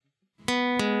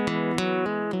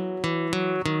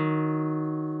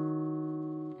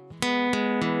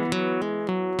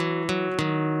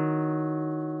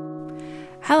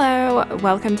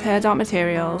welcome to Dark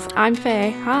Materials. I'm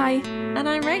Faye, hi. And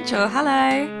I'm Rachel,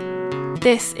 hello.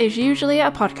 This is usually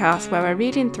a podcast where we're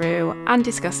reading through and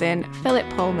discussing Philip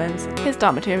Pullman's His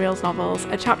Dark Materials novels,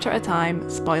 a chapter at a time,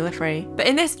 spoiler-free. But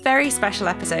in this very special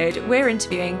episode, we're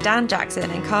interviewing Dan Jackson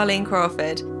and Carleen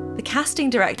Crawford, the casting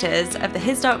directors of the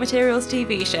His Dark Materials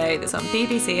TV show that's on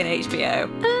BBC and HBO.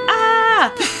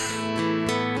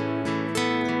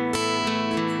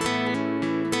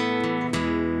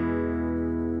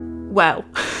 Well,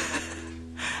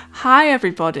 hi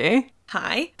everybody.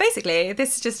 Hi. Basically,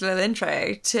 this is just a little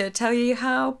intro to tell you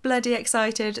how bloody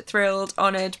excited, thrilled,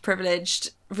 honoured,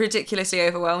 privileged, ridiculously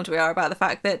overwhelmed we are about the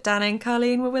fact that Dan and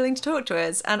Carleen were willing to talk to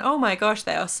us. And oh my gosh,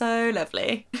 they are so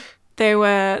lovely. They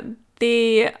were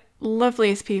the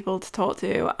loveliest people to talk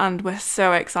to, and we're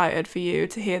so excited for you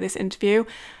to hear this interview.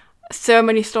 So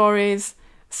many stories,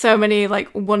 so many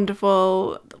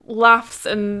wonderful laughs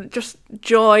and just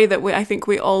joy that I think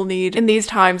we all need in these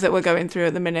times that we're going through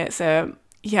at the minute. So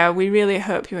yeah, we really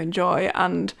hope you enjoy,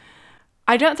 and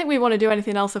I don't think we want to do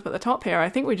anything else up at the top here. I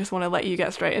think we just want to let you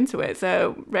get straight into it.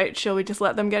 So Rach, shall we just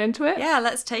let them get into it? Yeah,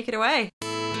 let's take it away.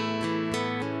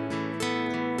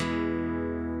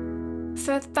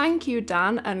 So thank you,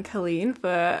 Dan and Carleen,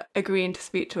 for agreeing to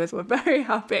speak to us. We're very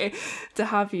happy to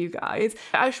have you guys.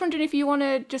 I was wondering if you want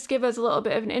to just give us a little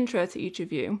bit of an intro to each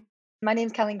of you. My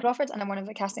name's Carleen Crawford and I'm one of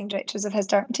the casting directors of His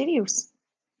Dark Materials.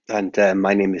 And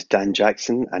my name is Dan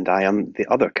Jackson and I am the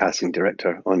other casting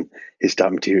director on His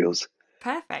Dark Materials.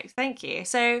 Perfect, thank you.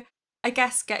 So I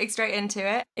guess getting straight into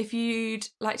it, if you'd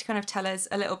like to kind of tell us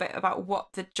a little bit about what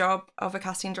the job of a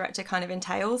casting director kind of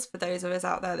entails for those of us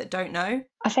out there that don't know.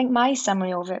 I think my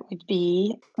summary of it would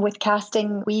be, with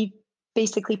casting, we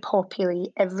basically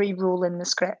populate every role in the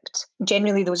script.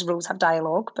 Generally those roles have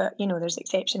dialogue, but there's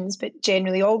exceptions, but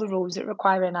generally all the roles that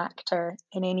require an actor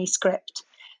in any script,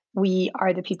 we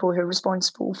are the people who are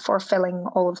responsible for filling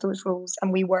all of those roles,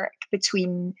 and we work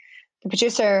between the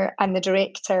producer and the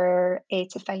director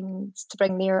to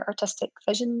bring their artistic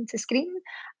vision to screen.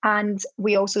 And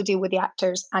we also deal with the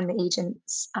actors and the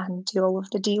agents and do all of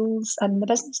the deals and the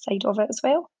business side of it as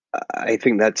well. I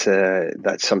think that's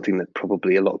something that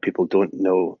probably a lot of people don't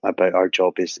know about our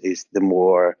job is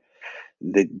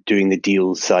the doing the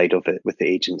deal side of it with the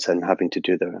agents and having to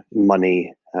do the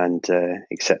money and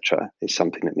etc. is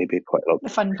something that maybe quite a lot. The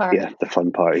fun part. Yeah, the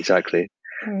fun part, exactly.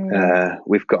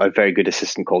 We've got a very good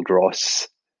assistant called Ross,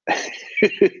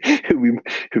 who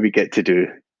we get to do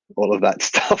all of that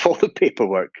stuff, all the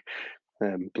paperwork.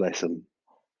 Bless him.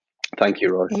 Thank you,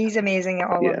 Ross. He's amazing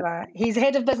at all of that. He's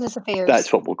head of business affairs.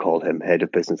 That's what we'll call him, head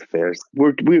of business affairs.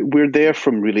 We're there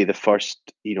from really the first,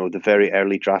 the very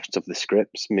early drafts of the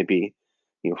scripts. Maybe,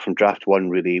 from draft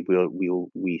one, really,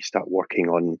 we start working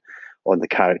on the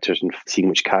characters and seeing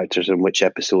which characters and which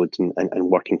episodes and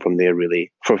working from there,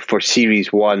 really. For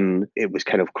series one, it was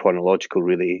kind of chronological,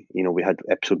 really. We had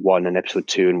episode 1 and episode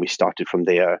 2 and we started from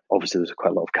there. Obviously, there was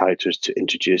quite a lot of characters to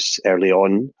introduce early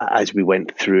on. As we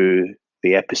went through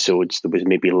the episodes, there was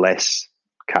maybe less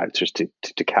characters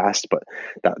to cast, but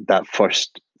the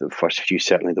first few,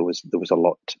 certainly there was a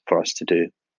lot for us to do.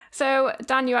 So,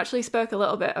 Dan, you actually spoke a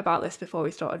little bit about this before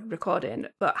we started recording,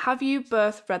 but have you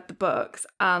both read the books?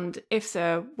 And if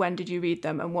so, when did you read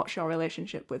them and what's your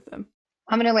relationship with them?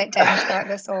 I'm going to let Dan start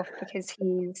this off because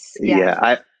he's...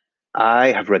 Yeah, I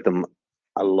have read them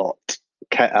a lot.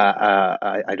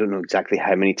 I don't know exactly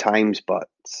how many times, but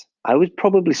I would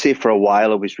probably say for a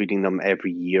while I was reading them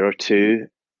every year or two,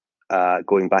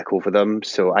 going back over them.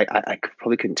 So I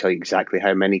probably couldn't tell you exactly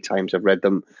how many times I've read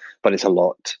them, but it's a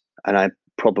lot. And I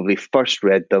probably first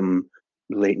read them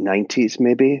late 90s,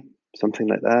 maybe, something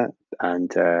like that.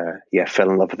 And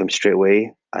fell in love with them straight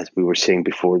away. As we were saying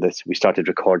before this, we started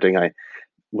recording.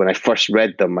 When I first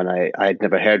read them, and I had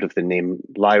never heard of the name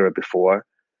Lyra before,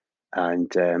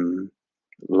 and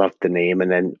loved the name,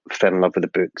 and then fell in love with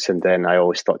the books. And then I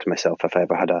always thought to myself, if I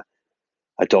ever had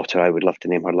a daughter, I would love to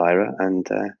name her Lyra. And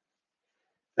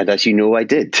as you know, I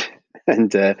did.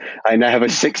 And I now have a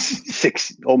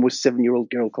six almost 7-year-old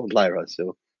girl called Lyra.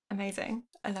 So amazing!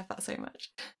 I love that so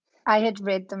much. I had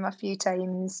read them a few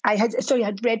times. I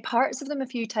had read parts of them a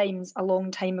few times a long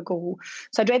time ago.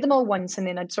 So I'd read them all once, and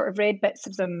then I'd sort of read bits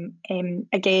of them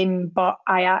again. But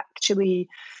I actually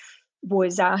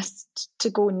was asked to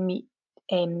go and meet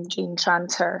Jane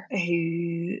Tranter,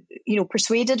 who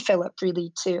persuaded Philip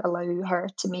really to allow her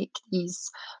to make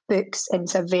these books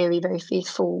into a very, very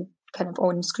faithful kind of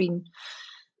on-screen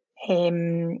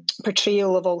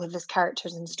portrayal of all of his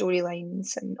characters and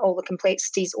storylines and all the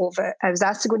complexities of it. I was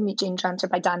asked to go and meet Jane Tranter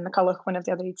by Dan McCulloch, one of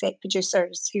the other exec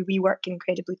producers, who we work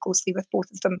incredibly closely with, both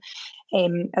of them,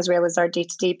 as well as our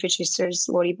day-to-day producers,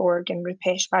 Laurie Borg and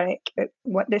Rupesh Parekh. But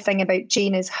what the thing about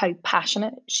Jane is how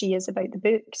passionate she is about the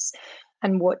books.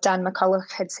 And what Dan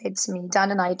McCulloch had said to me, Dan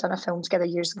and I had done a film together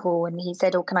years ago, and he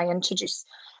said, "Oh, can I introduce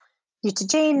you to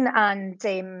Jane? And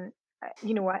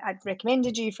I'd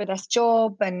recommended you for this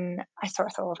job." And I sort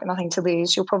of thought, I've got nothing to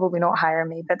lose. You'll probably not hire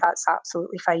me, but that's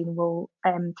absolutely fine. Well,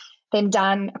 then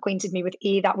Dan acquainted me with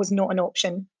that was not an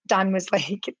option. Dan was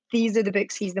like, these are the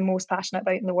books he's the most passionate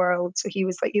about in the world. So he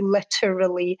was like, you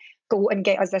literally go and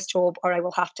get us this job or I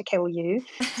will have to kill you.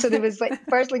 So there was like,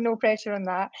 firstly, no pressure on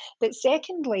that. But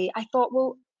secondly, I thought,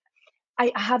 well,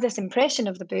 I have this impression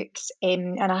of the books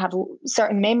and I have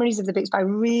certain memories of the books, but I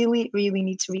really, really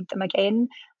need to read them again.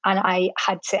 And I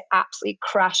had to absolutely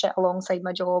crash it alongside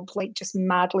my job, like just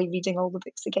madly reading all the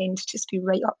books again to just be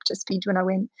right up to speed when I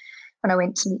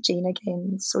went to meet Jane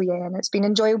again. So yeah, and it's been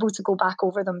enjoyable to go back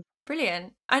over them.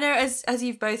 Brilliant. I know as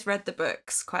you've both read the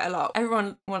books quite a lot,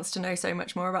 everyone wants to know so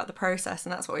much more about the process,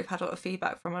 and that's what we've had a lot of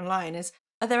feedback from online is,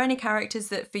 are there any characters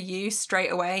that for you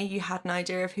straight away you had an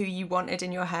idea of who you wanted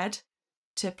in your head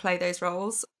to play those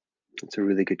roles? That's a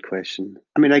really good question.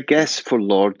 I mean, I guess for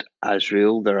Lord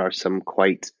Asriel, there are some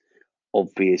quite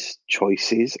obvious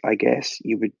choices, I guess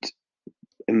you would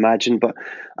imagine, but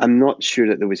I'm not sure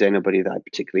that there was anybody that I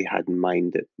particularly had in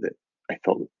mind that I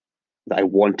thought that I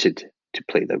wanted to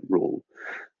play the role.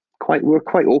 We're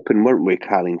quite open, weren't we,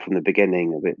 Colleen, from the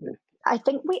beginning of it? I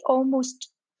think we almost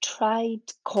tried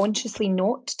consciously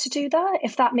not to do that,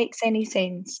 if that makes any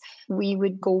sense. We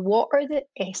would go, what's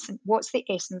the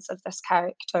essence of this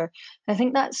character? And I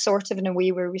think that's sort of in a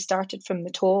way where we started from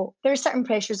the top. There are certain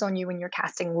pressures on you when you're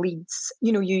casting leads.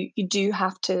 You do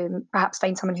have to perhaps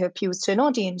find someone who appeals to an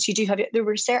audience. There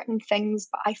were certain things,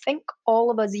 but I think all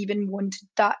of us even wanted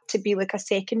that to be like a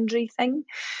secondary thing.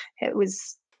 It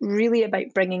was really about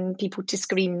bringing people to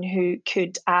screen who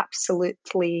could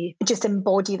absolutely just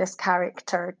embody this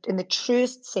character in the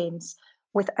truest sense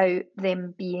without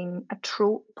them being a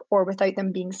trope or without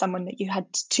them being someone that you had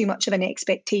too much of an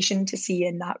expectation to see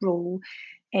in that role.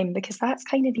 Because that's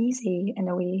kind of easy in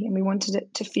a way, and we wanted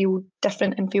it to feel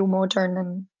different and feel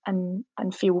modern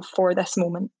and feel for this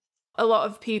moment. A lot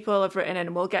of people have written in,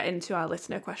 and we'll get into our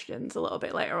listener questions a little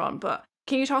bit later on, but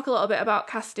can you talk a little bit about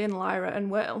casting Lyra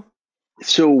and Will?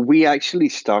 So we actually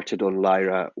started on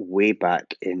Lyra way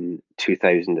back in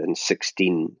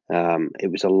 2016.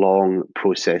 It was a long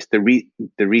process. The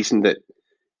reason that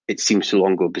it seems so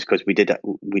long ago is because there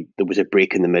was a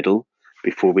break in the middle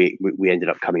before we ended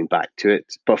up coming back to it.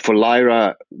 But for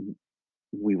Lyra,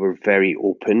 we were very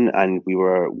open, and we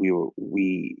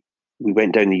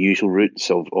went down the usual routes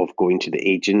of going to the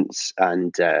agents,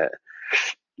 and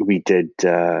we did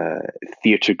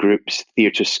theatre groups,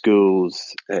 theatre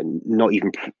schools, and not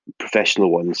even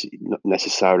professional ones, not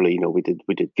necessarily.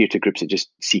 We did theatre groups that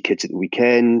just see kids at the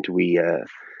weekend. We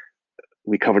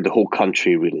covered the whole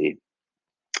country really,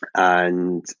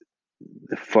 and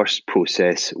the first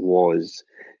process was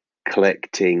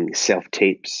collecting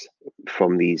self-tapes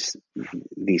from these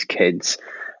kids,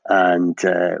 and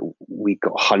we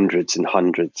got hundreds and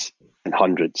hundreds and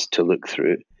hundreds to look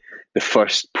through. The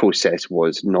first process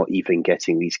was not even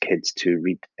getting these kids to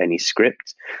read any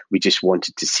script. We just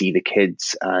wanted to see the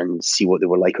kids and see what they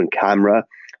were like on camera,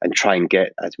 and try and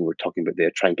get, as we were talking about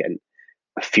there, try and get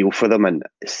a feel for them and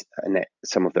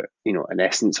some of their, an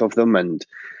essence of them, and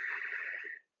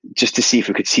just to see if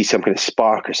we could see some kind of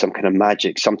spark or some kind of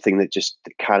magic, something that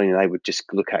Karen and I would just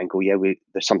look at and go, yeah,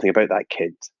 there's something about that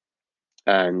kid.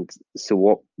 And so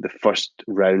what the first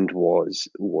round was,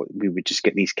 we would just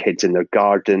get these kids in their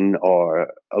garden,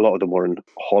 or a lot of them were on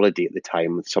holiday at the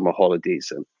time, with summer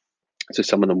holidays. And so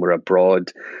some of them were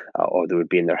abroad, or they would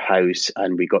be in their house,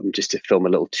 and we got them just to film a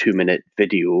little 2-minute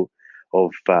video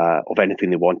of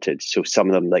anything they wanted. So some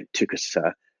of them took us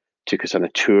on a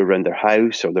tour around their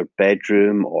house or their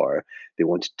bedroom, or they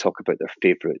wanted to talk about their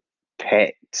favorite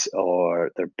pet or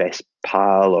their best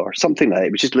pal or something like that.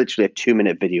 It was just literally a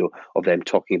 2-minute video of them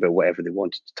talking about whatever they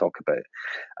wanted to talk about.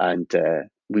 And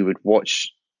we would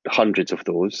watch hundreds of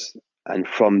those. And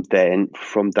from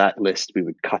that list, we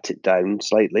would cut it down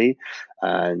slightly,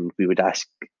 and we would ask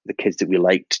the kids that we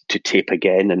liked to tape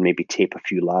again and maybe tape a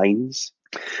few lines.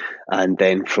 And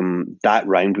then from that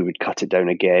round, we would cut it down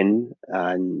again,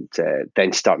 and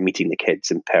then start meeting the kids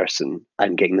in person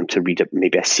and getting them to read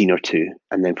maybe a scene or two.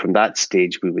 And then from that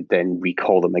stage, we would then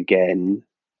recall them again.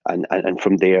 And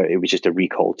from there, it was just a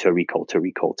recall to a recall to a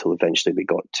recall till eventually we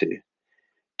got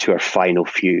to our final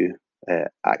few.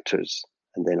 actors,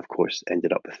 and then of course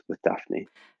ended up with Daphne.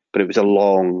 But it was a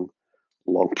long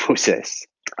process.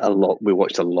 We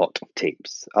watched a lot of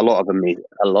tapes, a lot of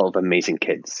amazing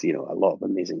kids. A lot of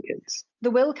amazing kids.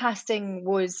 The Will casting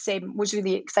was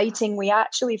really exciting. We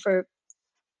actually, for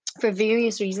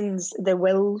various reasons, the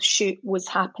Will shoot was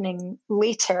happening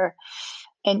later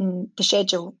in the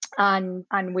schedule and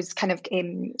was kind of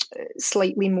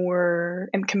slightly more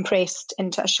compressed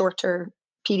into a shorter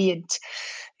period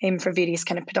for various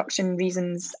kind of production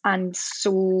reasons. And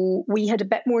so we had a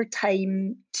bit more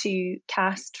time to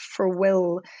cast for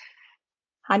Will.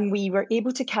 And we were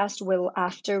able to cast Will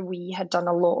after we had done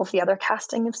a lot of the other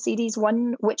casting of series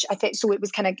 1, which I think, so it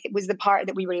was the part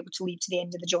that we were able to leave to the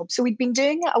end of the job. So we'd been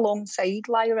doing it alongside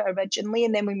Lyra originally.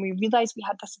 And then when we realised we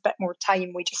had this a bit more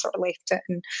time, we just sort of left it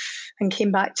and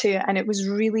came back to it. And it was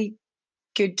really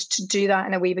good to do that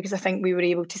in a way, because I think we were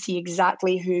able to see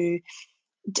exactly who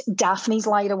Daphne's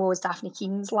Lyra was, Daphne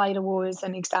Keen's Lyra was,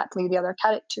 and exactly the other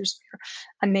characters were.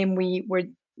 And then we were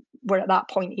at that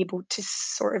point able to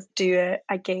sort of do it,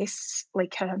 I guess,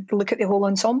 like look at the whole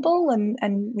ensemble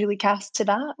and really cast to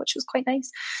that, which was quite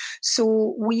nice.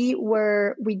 So we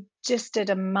just did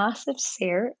a massive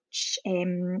search.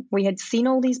 We had seen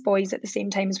all these boys at the same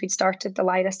time as we'd started the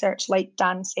Lyra search, like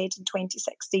Dan said, in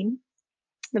 2016.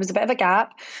 There was a bit of a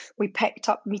gap. We picked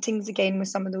up meetings again with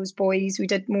some of those boys. We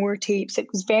did more tapes. It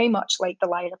was very much like the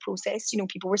Lyra process.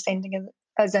 People were sending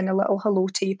us in a little hello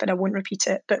tape, and I won't repeat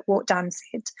it, but what Dan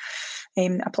said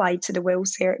applied to the Will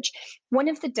search. One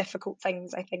of the difficult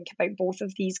things, I think, about both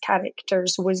of these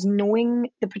characters was knowing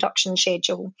the production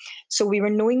schedule. So we were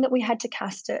knowing that we had to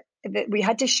cast it, that we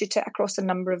had to shoot it across a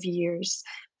number of years,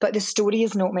 but the story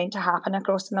is not meant to happen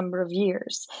across a number of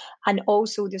years. And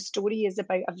also the story is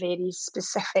about a very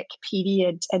specific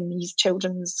period in these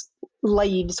children's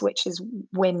lives, which is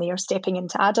when they are stepping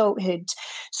into adulthood.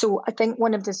 So I think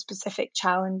one of the specific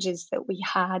challenges that we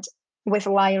had with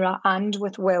Lyra and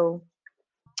with Will,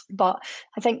 but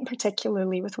I think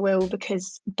particularly with Will,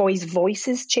 because boys'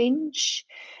 voices change,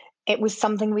 it was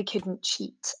something we couldn't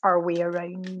cheat our way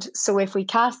around. So if we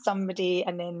cast somebody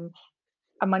and then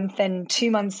a month in, 2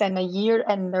 months in, a year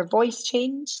in, their voice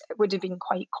changed, it would have been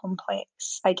quite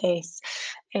complex, I guess.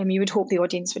 You would hope the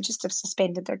audience would just have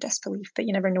suspended their disbelief, but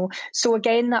you never know. So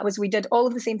again, we did all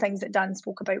of the same things that Dan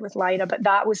spoke about with Lyra, but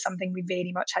that was something we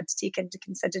very much had to take into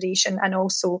consideration. And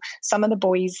also some of the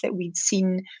boys that we'd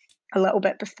seen a little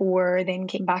bit before then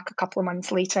came back a couple of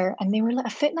months later, and they were like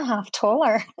 1.5 feet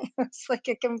taller. It's like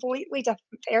a completely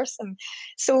different person.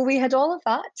 So we had all of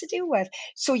that to deal with.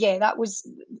 So yeah, that was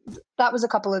a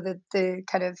couple of the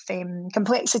kind of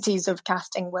complexities of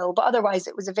casting Will, but otherwise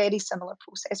it was a very similar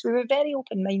process. We were very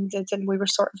open-minded, and we were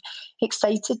sort of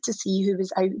excited to see who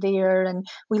was out there, and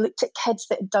we looked at kids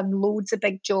that had done loads of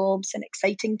big jobs and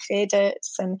exciting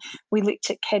credits, and we looked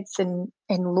at kids in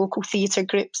local theatre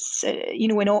groups,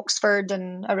 in Oxford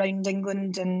and around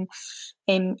England.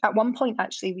 And at one point,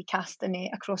 actually, we cast the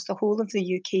net across the whole of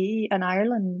the UK and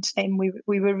Ireland. And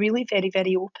we were really very,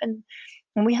 very open.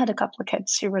 And we had a couple of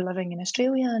kids who were living in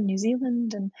Australia and New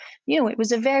Zealand. And, it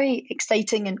was a very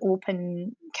exciting and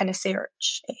open kind of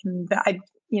search. But I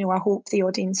hope the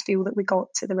audience feel that we got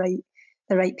to the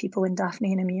right people in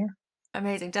Daphne and Amir.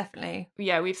 Amazing, definitely.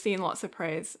 Yeah, we've seen lots of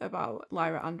praise about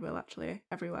Lyra and Will actually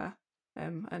everywhere.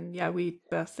 And yeah, we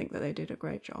both think that they did a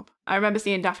great job. I remember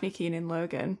seeing Daphne Keene in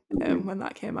Logan when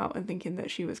that came out and thinking that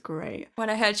she was great. When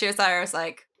I heard she was Lyra, I was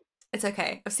like, it's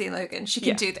okay, I've seen Logan, she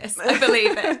can do this, I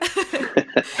believe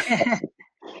it.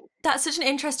 That's such an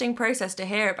interesting process to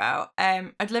hear about.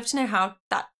 I'd love to know how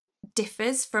that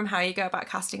differs from how you go about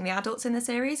casting the adults in the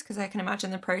series, because I can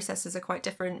imagine the processes are quite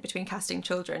different between casting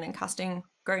children and casting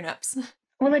grown-ups.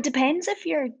 Well, it depends if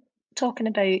you're talking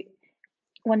about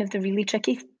one of the really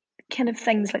tricky kind of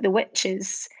things like the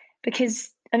witches, because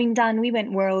Dan, we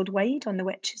went worldwide on the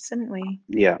witches, didn't we?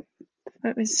 Yeah,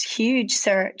 it was huge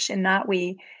search in that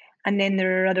way. And then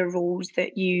there are other roles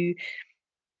that there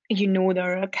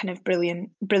are kind of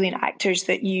brilliant actors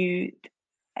that you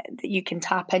can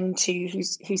tap into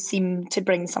who seem to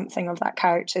bring something of that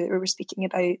character that we were speaking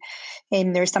about.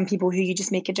 And there are some people who you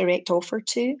just make a direct offer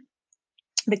to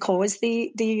because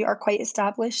they are quite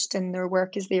established and their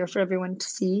work is there for everyone to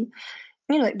see.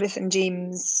 Like Ruth and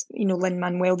James,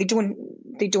 Lin-Manuel, they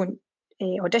don't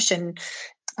audition.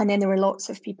 And then there were lots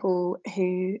of people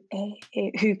who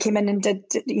came in and did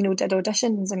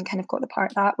auditions and kind of got the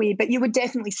part that way. But you would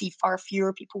definitely see far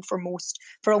fewer people for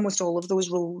almost all of those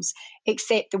roles,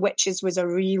 except the witches was a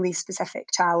really specific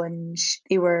challenge.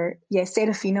 They were,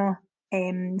 Serafina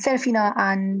and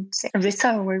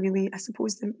Rita were really, I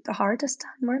suppose, the hardest,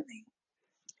 weren't they?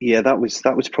 Yeah, that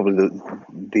was probably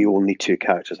the only two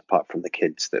characters apart from the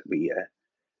kids that we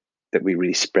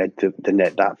really spread the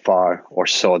net that far or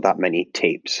saw that many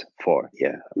tapes for.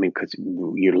 Yeah, I mean, because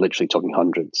you're literally talking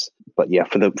hundreds. But yeah,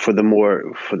 for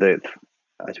the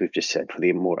as we've just said, for the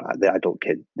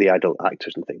adult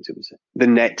actors and things, it was the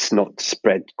net's not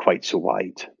spread quite so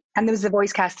wide. And there was the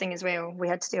voice casting as well. We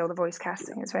had to do all the voice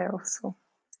casting as well. So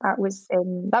that was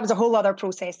a whole other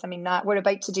process. I mean, that we're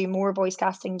about to do more voice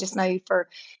casting just now for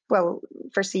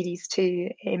series 2.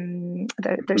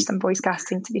 There's some voice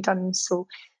casting to be done. So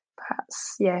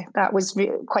that was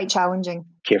quite challenging.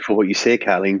 Careful what you say,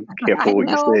 Colleen. I Careful what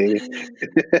know. you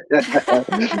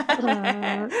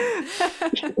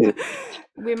say.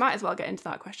 We might as well get into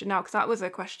that question now, because that was a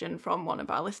question from one of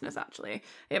our listeners, actually.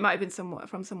 It might have been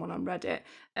from someone on Reddit.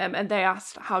 And they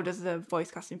asked, how does the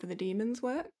voice casting for the demons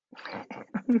work? I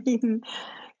mean,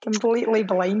 completely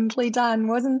blindly, Dan,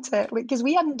 wasn't it? Because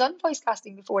we hadn't done voice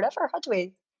casting before ever, had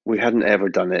we? We hadn't ever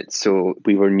done it, so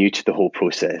we were new to the whole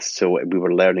process. So we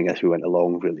were learning as we went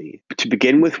along, really. But to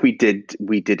begin with, we did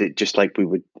it just like we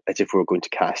would, as if we were going to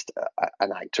cast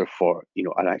an actor for,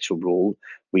 an actual role.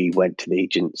 We went to the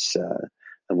agents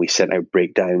and we sent out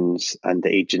breakdowns, and the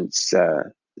agents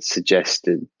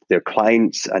suggested their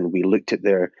clients, and we looked at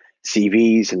their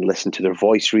CVs and listened to their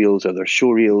voice reels or their show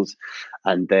reels,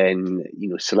 and then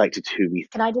selected who we.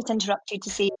 Can I just interrupt you to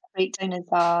say a breakdown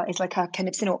is like a kind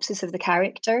of synopsis of the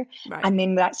character, Right. and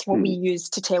then that's what we use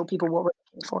to tell people what we're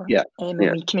looking for. Yeah, and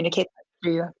we communicate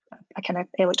through a kind of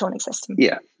electronic system.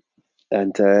 Yeah.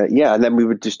 And and then we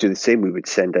would just do the same. We would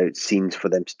send out scenes for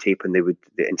them to tape, and they would,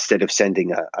 instead of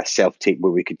sending a self tape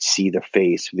where we could see their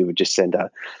face, they would just send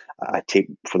a tape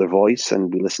for their voice,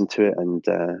 and we listened to it and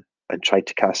tried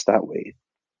to cast that way.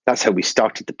 That's how we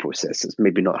started the process. It's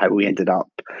maybe not how we ended up.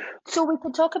 So we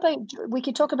could talk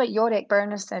about Yorick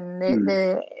Bernison.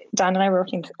 The Dan and I were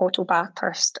working with Otto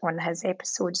Bathurst on his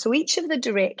episode. So each of the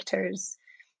directors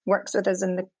works with us,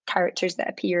 and the characters that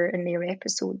appear in their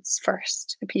episodes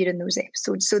first appear in those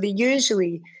episodes. So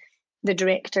the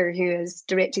director who is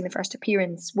directing the first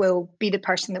appearance will be the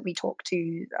person that we talk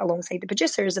to alongside the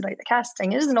producers about the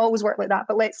casting. It doesn't always work like that,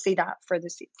 but let's say that for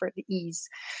the ease.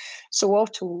 So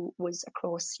Otto was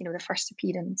across, the first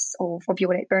appearance of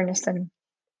Yorick Bernison.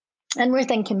 And we're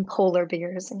thinking polar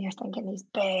bears, and you're thinking these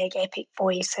big epic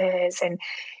voices, and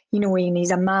and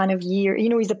he's a man of year,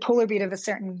 he's a polar bear of a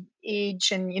certain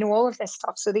age, and all of this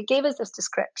stuff. So they gave us this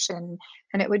description,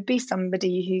 and it would be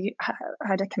somebody who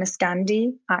had a kind of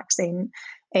Scandi accent,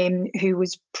 who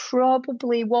was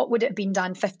probably, what would it have been,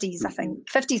 Dan? 50s, I think,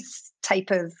 50s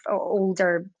type of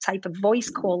older type of voice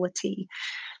quality.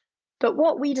 But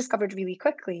what we discovered really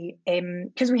quickly,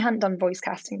 because we hadn't done voice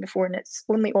casting before, and it's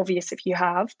only obvious if you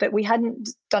have, but we hadn't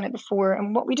done it before.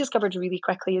 And what we discovered really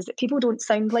quickly is that people don't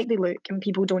sound like they look, and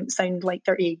people don't sound like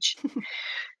their age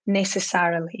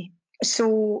necessarily.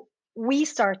 So we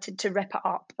started to rip it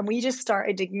up, and we just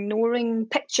started ignoring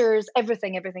pictures,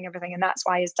 everything. And that's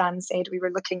why, as Dan said, we were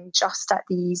looking just at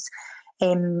these,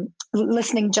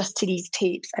 listening just to these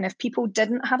tapes. And if people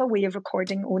didn't have a way of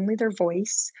recording only their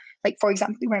voice, like, for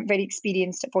example, they weren't very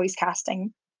experienced at voice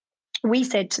casting, we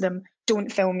said to them,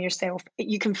 don't film yourself.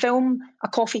 You can film a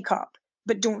coffee cup,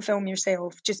 but don't film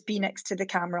yourself. Just be next to the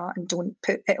camera and don't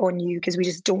put it on you, because we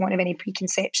just don't want to have any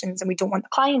preconceptions, and we don't want the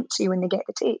client to when they get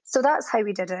the tape. So that's how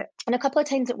we did it. And a couple of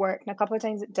times it worked, and a couple of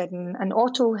times it didn't. And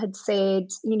Otto had said,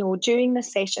 during the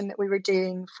session that we were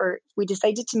doing, we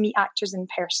decided to meet actors in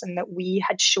person that we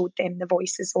had showed them the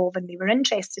voices of and they were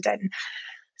interested in.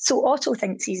 So Otto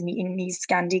thinks he's meeting these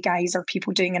Scandi guys or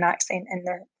people doing an accent in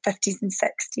their 50s and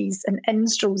 60s. And in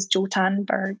strolls Joe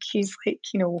Tannberg, who's like,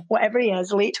 whatever he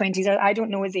is, late 20s, I don't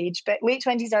know his age, but late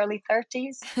 20s, early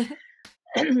 30s.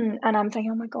 And I'm thinking,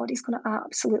 oh my God, he's going to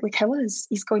absolutely kill us.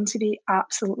 He's going to be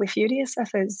absolutely furious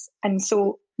with us. And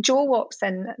so Joe walks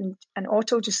in, and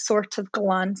Otto just sort of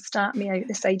glanced at me out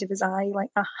the side of his eye, like,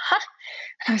 aha.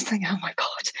 And I was like, oh my God.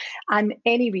 And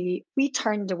anyway, we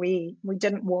turned away. We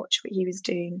didn't watch what he was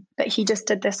doing, but he just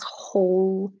did this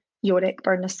whole Yorick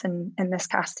Bernison in this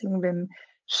casting room.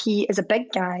 He is a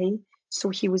big guy, so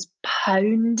he was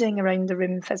pounding around the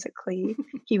room physically.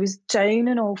 He was down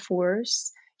on all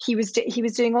fours. He was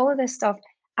doing all of this stuff,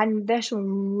 and this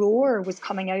roar was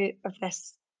coming out of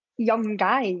this young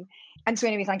guy. And so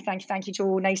anyway, thank you,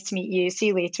 Joe. Nice to meet you. See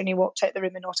you later. And he walked out the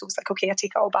room, and Otto was like, okay, I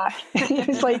take it all back. It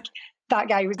was like, that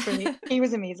guy was brilliant. He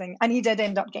was amazing. And he did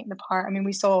end up getting the part. I mean,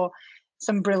 we saw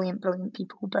some brilliant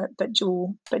people, but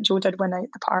Joe did win out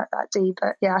the part that day.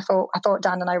 But yeah, I thought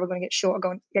Dan and I were going to get shot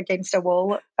against a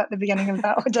wall at the beginning of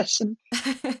that audition.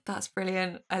 That's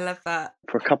brilliant. I love that.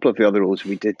 For a couple of the other roles,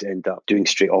 we did end up doing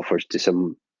straight offers to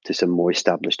some to some more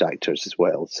established actors as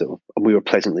well. So and we were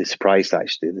pleasantly surprised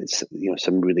actually. That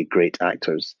some really great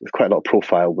actors with quite a lot of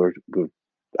profile were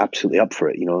absolutely up for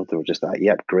it. They were just like,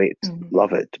 yep, great,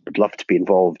 love it, would love to be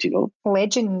involved.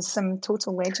 Legends, some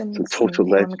total legends, some total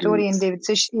Ewan legends. McCrory and David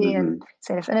Suchet and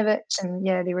Serafinovich, and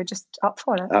they were just up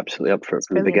for it. Absolutely up for it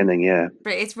from the brilliant. beginning. Yeah,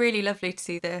 But it's really lovely to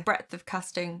see the breadth of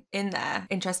casting in there.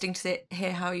 Interesting to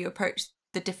hear how you approach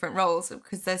the different roles,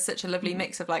 because there's such a lovely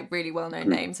mix of like really well-known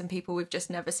names and people we've just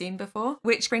never seen before.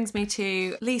 Which brings me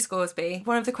to Lee Scoresby.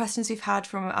 One of the questions we've had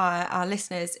from our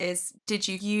listeners is, did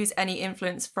you use any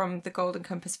influence from the Golden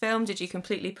Compass film? Did you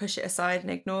completely push it aside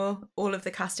and ignore all of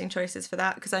the casting choices for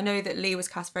that? Because I know that Lee was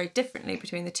cast very differently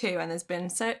between the two, and there's been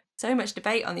so much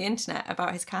debate on the internet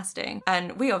about his casting,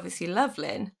 and we obviously love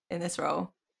Lynn in this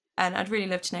role. And I'd really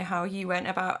love to know how you went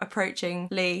about approaching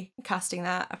Lee, casting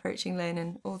that, approaching Lynn,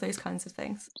 and all those kinds of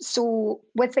things. So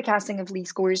with the casting of Lee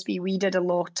Scoresby, we did a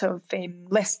lot of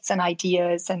lists and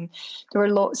ideas, and there were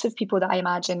lots of people that I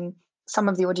imagine some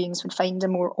of the audience would find a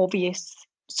more obvious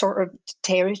sort of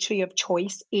territory of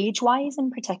choice, age-wise in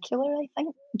particular, I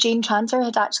think. Jane Tranter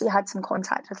had actually had some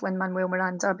contact with Lin-Manuel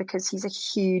Miranda because he's a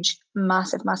huge,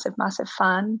 massive, massive, massive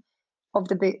fan of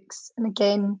the books. And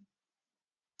again,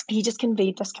 he just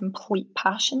conveyed this complete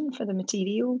passion for the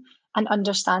material and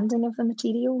understanding of the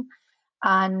material.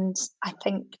 And I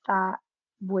think that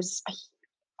was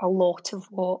a lot of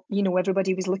what,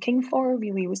 everybody was looking for,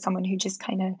 really, was someone who just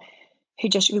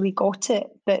really got it.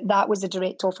 But that was a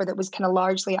direct offer that was kind of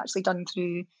largely actually done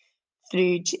through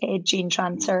Jane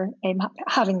Tranter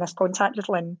having this contact with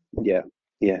Lynn. Yeah,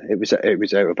 it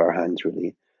was out of our hands,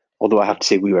 really. Although I have to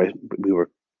say we were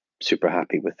super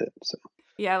happy with it. So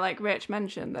yeah, like Rich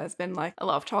mentioned, there's been like a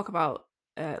lot of talk about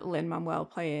Lin-Manuel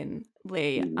playing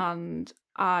Lee, and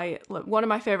one of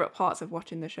my favourite parts of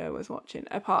watching the show was watching,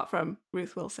 apart from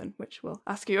Ruth Wilson, which we'll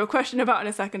ask you a question about in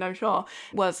a second, I'm sure,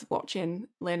 was watching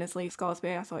Lynn as Lee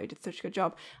Scoresby. I thought he did such a good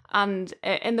job. And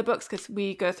in the books, because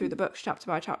we go through the books chapter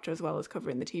by chapter as well as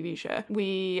covering the TV show,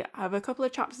 we have a couple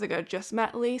of chapters ago just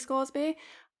met Lee Scoresby,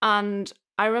 and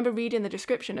I remember reading the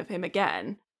description of him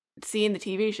again, seeing the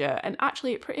TV show, and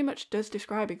actually it pretty much does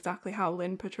describe exactly how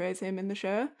Lynn portrays him in the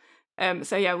show.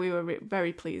 So yeah, we were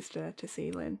very pleased to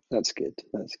see Lynn. That's good.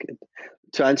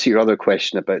 To answer your other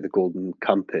question about the Golden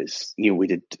Compass, we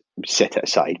did set it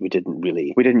aside. We didn't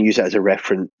use it as a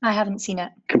reference. I haven't seen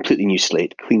it. Completely new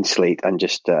slate, clean slate, and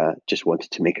just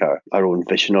wanted to make our own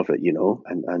vision of it,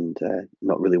 and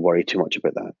not really worry too much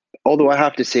about that. Although I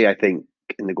have to say, I think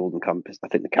in the Golden Compass, I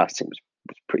think the casting was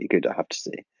pretty good, I have to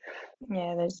say.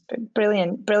 Yeah, there's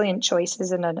brilliant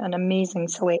choices and an amazing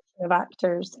selection of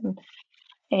actors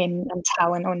and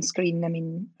talent on screen. I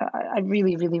mean, a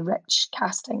really, really rich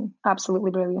casting.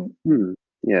 Absolutely brilliant.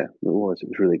 Yeah, it was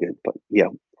really good. But yeah,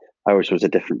 ours was a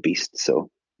different beast. So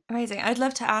amazing. I'd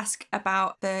love to ask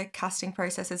about the casting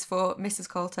processes for Mrs.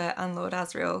 Coulter and Lord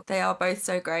Asriel. They are both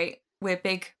so great. We're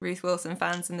big Ruth Wilson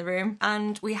fans in the room,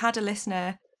 and we had a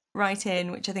listener write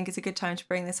in, which I think is a good time to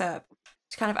bring this up,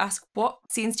 to kind of ask, what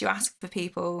scenes do you ask for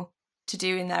people to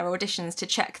do in their auditions to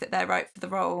check that they're right for the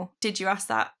role? Did you ask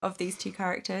that of these two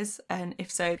characters? And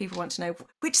if so, people want to know,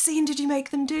 which scene did you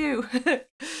make them do?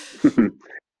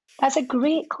 That's a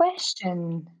great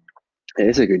question. It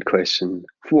is a good question.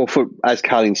 Well, as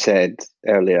Colleen said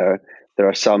earlier, there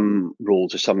are some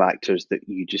roles or some actors that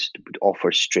you just would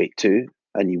offer straight to,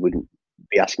 and you wouldn't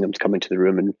be asking them to come into the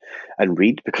room and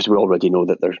read, because we already know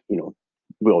that they're,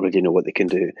 we already know what they can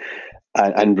do.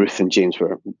 And Ruth and James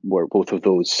were both of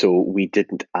those, so we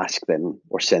didn't ask them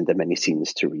or send them any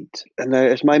scenes to read. And now,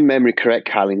 is my memory correct,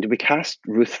 Colleen? Did we cast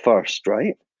Ruth first,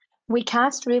 right? We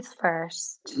cast Ruth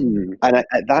first. And at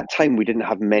that time, we didn't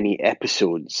have many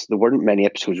episodes. There weren't many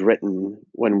episodes written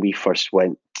when we first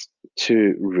went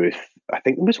to Ruth. I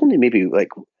think there was only maybe like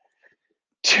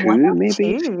one or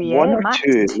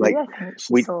two. Like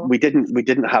we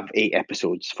didn't have 8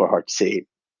 episodes for her to say,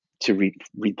 to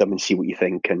read them and see what you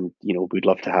think, and we'd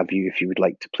love to have you if you would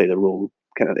like to play the role.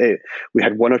 Kind of, we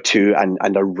had 1 or 2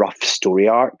 and a rough story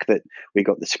arc that we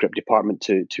got the script department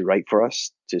to write for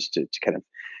us, just to kind of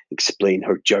explain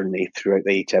her journey throughout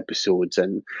the 8 episodes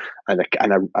and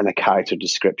a character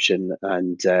description,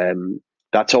 and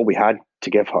that's all we had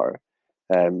to give her.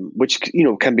 Which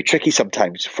can be tricky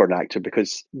sometimes for an actor,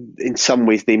 because in some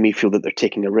ways they may feel that they're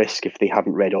taking a risk if they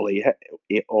haven't read all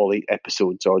 8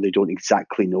 episodes, or they don't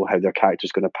exactly know how their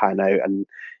character's going to pan out, and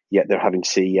yet they're having to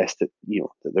say yes, that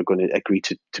that they're going to agree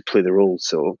to play the role.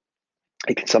 So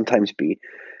it can sometimes be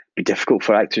difficult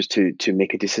for actors to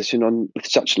make a decision on with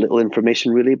such little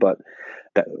information, really. But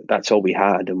that's all we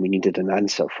had, and we needed an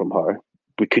answer from her.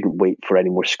 we couldn't wait for any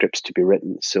more scripts to be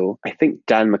written. So I think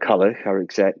Dan McCullough, our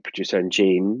exec producer, and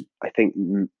Jane, I think,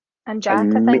 And Jack, I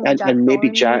think, Jack and maybe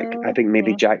Thorne as Jack, well. I think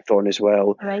maybe Yeah. Jack Thorne as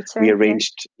well. A writer, We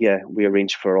yeah.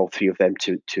 arranged for all three of them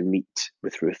to meet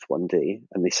with Ruth one day,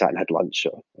 and they sat and had lunch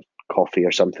or coffee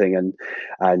or something,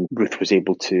 and Ruth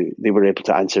they were able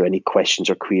to answer any questions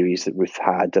or queries that Ruth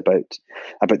had about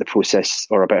the process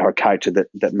or about her character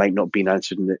that might not have been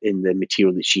answered in the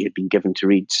material that she had been given to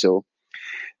read. So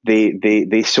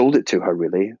they sold it to her,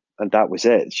 really, and that was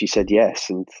it. She said yes,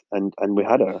 and we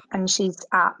had her. And she's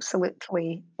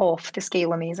absolutely off the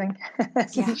scale amazing.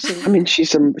 Yeah. I mean,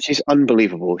 she's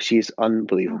unbelievable. She's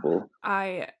unbelievable.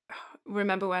 I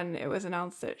remember when it was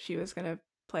announced that she was going to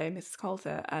play Mrs.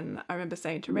 Coulter, and I remember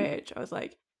saying to Rach, I was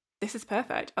like, this is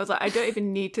perfect. I was like, I don't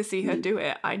even need to see her do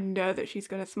it. I know that she's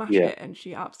going to smash it, and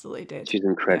she absolutely did. She's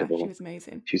incredible. Yeah, she was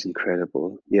amazing. She's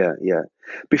incredible. Yeah, yeah.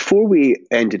 Before we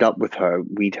ended up with her,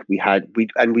 we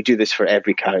do this for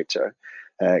every character.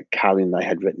 Callie and I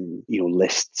had written,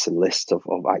 lists and lists of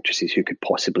actresses who could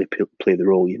possibly play the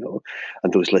role,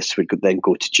 and those lists would then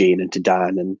go to Jane and to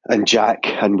Dan and Jack,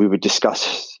 and we would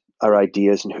discuss our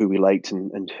ideas and who we liked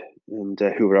and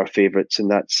who were our favourites, and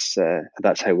that's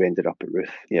how we ended up at Ruth.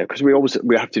 Yeah, because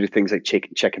we have to do things like check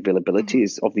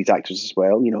availabilities of these actors as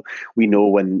well. We know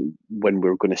when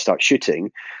we're going to start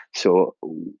shooting. So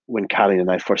when Callie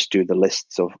and I first do the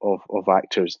lists of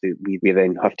actors, we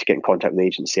then have to get in contact with the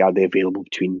agency. Are they available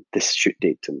between this shoot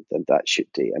date and that shoot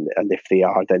date? And if they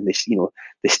are, then they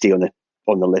stay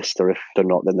on the list, or if they're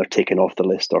not, then they're taken off the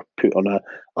list or put on a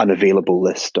unavailable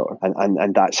list,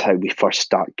 and that's how we first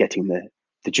start getting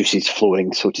the juices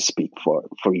flowing, so to speak,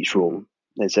 for each role.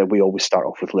 Is we always start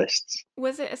off with lists.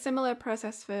 Was it a similar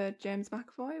process for James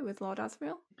McAvoy with Lord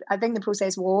Asriel? I think the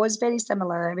process was very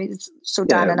similar. I mean, so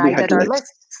Dan and I did our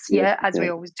lists, as we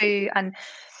always do,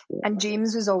 and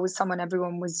James was always someone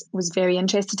everyone was very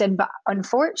interested in. But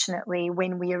unfortunately,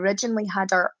 when we originally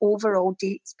had our overall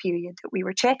dates period that we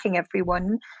were checking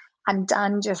everyone, and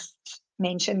Dan just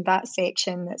mentioned that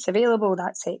section that's available,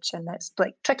 that section that's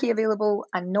like tricky available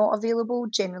and not available,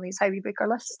 generally is how we break our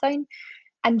lists down.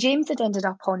 And James had ended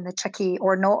up on the tricky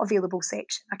or not available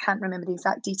section. I can't remember the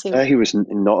exact detail. He was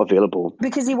not available.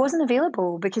 Because he wasn't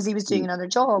available, because he was doing another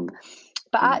job.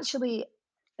 But actually,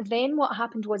 then what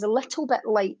happened was a little bit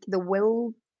like the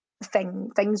Will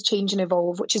thing, things change and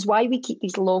evolve, which is why we keep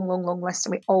these long lists,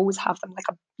 and we always have them like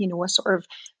a sort of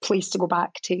place to go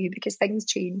back to, because things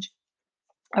change.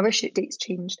 Our shoot dates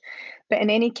changed. But in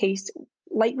any case,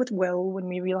 like with Will, when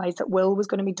we realised that Will was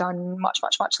going to be done much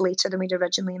later than we'd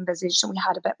originally envisaged, and we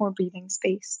had a bit more breathing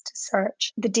space to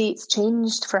search, the dates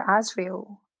changed for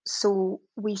Asriel. So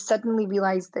we suddenly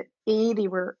realised that they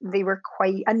were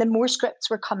quite, and then more scripts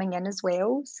were coming in as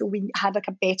well. So we had like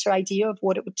a better idea of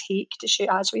what it would take to shoot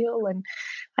Asriel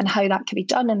and how that could be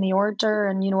done in the order,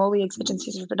 and all the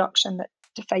exigencies of production that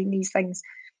define these things.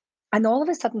 And all of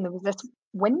a sudden there was this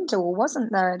window,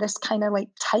 wasn't there? This kind of like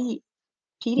tight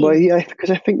period. Well, yeah, because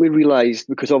I think we realised,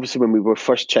 because obviously when we were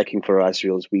first checking for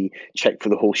Asriel's, we checked for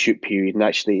the whole shoot period, and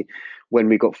actually when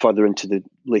we got further into the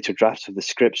later drafts of the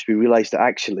scripts, we realised that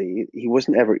actually he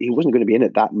wasn't going to be in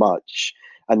it that much,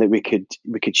 and that we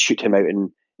could shoot him out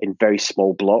in very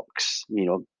small blocks.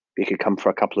 He could come for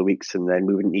a couple of weeks, and then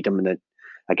we wouldn't need him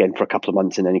again for a couple of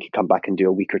months, and then he could come back and do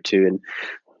a week or two. And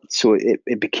so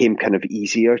it became kind of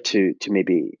easier to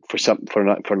maybe for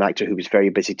an actor who was very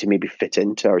busy to maybe fit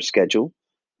into our schedule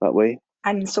that way.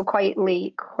 And so quite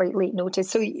late notice.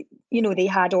 So, they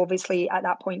had obviously at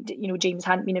that point, James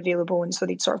hadn't been available, and so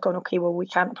they'd sort of gone, okay, well, we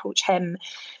can't approach him.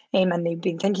 And they've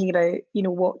been thinking about,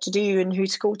 what to do and who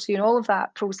to go to, and all of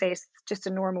that process, just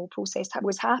a normal process that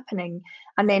was happening.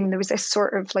 And then there was this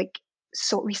sort of like,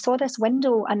 so we saw this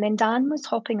window, and then Dan was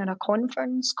hopping on a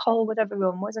conference call with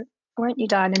everyone, weren't you,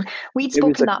 Dan? And we'd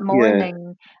spoken that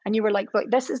morning, and you were like,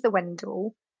 look, this is the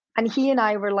window. And he and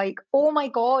I were like, oh my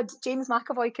God, James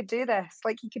McAvoy could do this.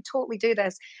 Like, he could totally do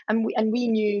this. And we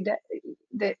knew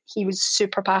that he was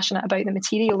super passionate about the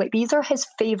material. Like, these are his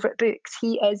favourite books.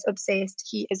 He is obsessed.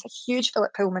 He is a huge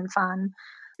Philip Pullman fan.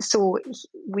 So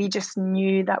we just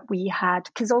knew that we had,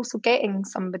 because also getting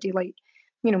somebody like,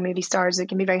 movie stars, it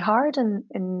can be very hard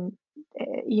and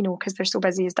because they're so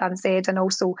busy, as Dan said, and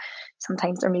also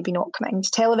sometimes they're maybe not committing to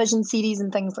television series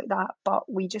and things like that.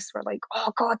 But we just were like,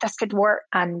 oh God, this could work.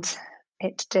 And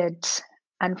it did.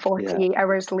 And 48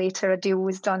 hours later, a deal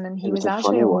was done, and he was a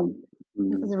funny one.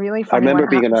 It was a really funny one. I remember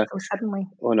being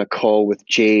on a call with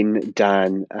Jane,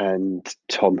 Dan, and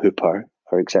Tom Hooper,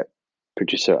 our exec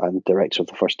producer and director of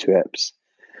the first two eps,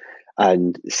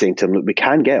 and saying to him, look, we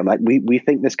can get him. We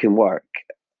think this can work.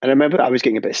 And I remember I was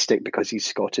getting a bit of stick because he's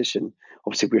Scottish, and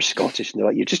obviously we're Scottish, and they're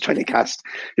like, you're just trying to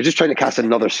cast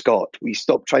another Scot. We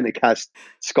stop trying to cast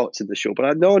Scots in the show.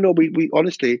 But no, we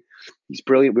honestly, he's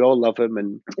brilliant. We all love him,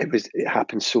 and it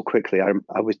happened so quickly.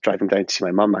 I was driving down to see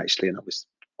my mum actually, and I was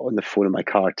on the phone in my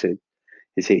car to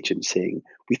his agent saying,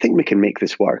 we think we can make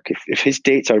this work. If his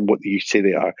dates are what you say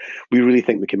they are, we really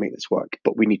think we can make this work,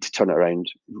 but we need to turn it around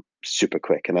super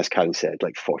quick. And as Karen said,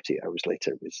 like 48 hours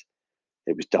later,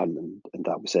 it was done, and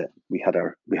that was it. We had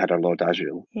our Lord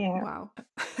Asriel. Yeah. Wow.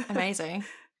 Amazing.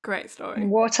 Great story.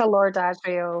 What a Lord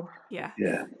Asriel. Yeah.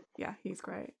 Yeah. Yeah, he's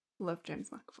great. Love James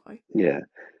McAvoy. Yeah.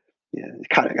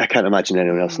 I can't imagine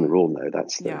anyone else in the role now.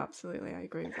 Yeah, absolutely. I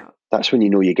agree with that. That's when you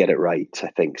know you get it right. I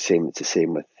think it's the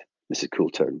same with Mrs.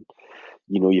 Coulter.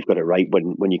 You know you've got it right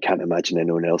when you can't imagine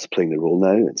anyone else playing the role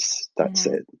now. That's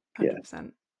it.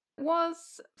 100%.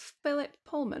 Was Philip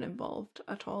Pullman involved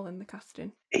at all in the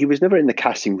casting? He was never in the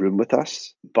casting room with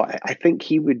us, but I think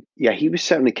he was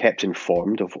certainly kept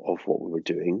informed of what we were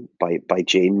doing by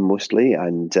Jane mostly.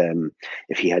 And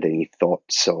if he had any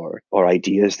thoughts or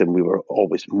ideas, then we were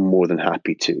always more than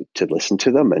happy to listen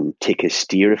to them and take his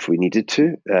steer if we needed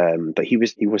to. But he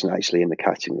wasn't actually in the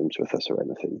casting rooms with us or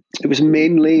anything. It was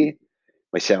mainly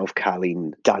myself,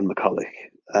 Colleen, Dan McCulloch,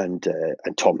 and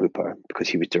Tom Hooper, because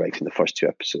he was directing the first 2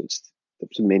 episodes. It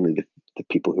was mainly the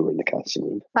people who were in the casting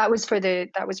room. That was for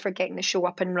getting the show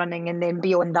up and running, and then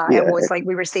beyond that, it was like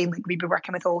we were saying, like we'd be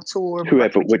working with Otto or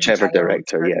whichever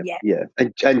director, yeah.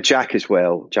 And Jack as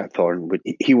well, Jack Thorne.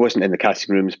 He wasn't in the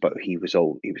casting rooms, but he was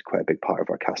quite a big part of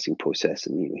our casting process,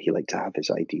 and he liked to have his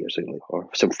ideas or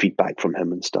some feedback from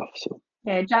him and stuff. So.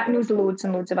 Yeah, Jack knows loads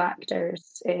and loads of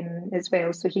actors as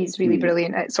well, so he's really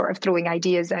brilliant at sort of throwing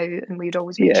ideas out, and we'd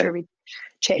always make sure we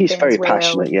check. He's very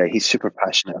passionate. Yeah, he's super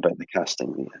passionate about the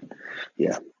casting.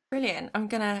 Yeah. Brilliant. I'm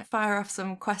gonna fire off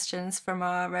some questions from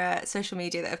our social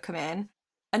media that have come in.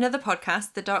 Another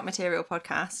podcast, the Dark Material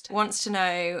podcast, wants to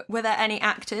know, were there any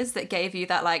actors that gave you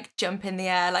that like jump in the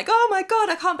air, like, oh my God,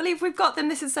 I can't believe we've got them,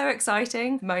 this is so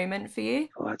exciting moment for you?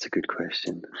 Oh, that's a good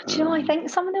question. Do you know, I think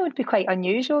some of them would be quite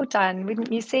unusual, Dan,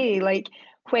 wouldn't you say? Like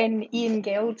when Ian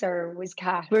Gelder was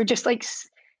cast, we were just like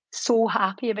so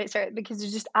happy about it because they're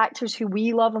just actors who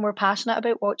we love and we're passionate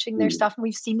about watching their stuff, and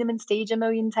we've seen them on stage a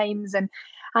million times, and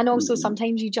also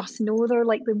sometimes you just know they're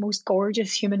like the most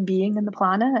gorgeous human being on the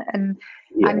planet, and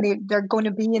they're going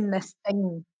to be in this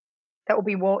thing that will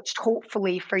be watched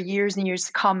hopefully for years and years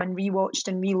to come, and rewatched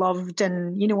and reloved,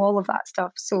 and all of that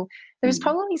stuff. So there's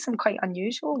probably some quite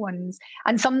unusual ones,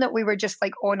 and some that we were just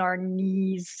like on our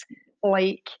knees,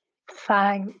 like,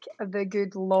 thank the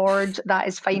good Lord that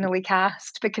is finally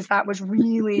cast, because that was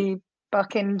really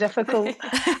fucking difficult.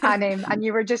 And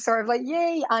you were just sort of like,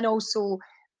 yay. And also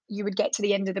you would get to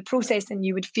the end of the process and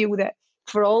you would feel that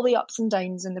for all the ups and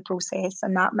downs in the process,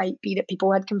 and that might be that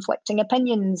people had conflicting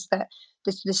opinions, that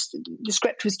the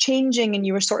script was changing, and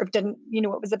you were sort of didn't,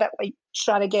 it was a bit like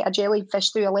trying to get a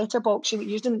jellyfish through a letterbox.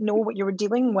 You didn't know what you were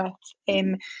dealing with.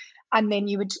 And then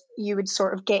you would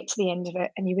sort of get to the end of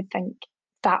it and you would think,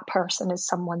 that person is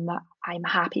someone that I'm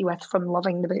happy with from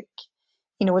loving the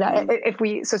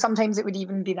book. So sometimes it would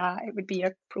even be that. It would be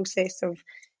a process of,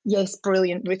 yes,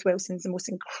 brilliant, Ruth Wilson's the most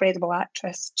incredible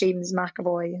actress, James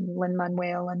McAvoy and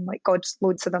Lin-Manuel, and like God's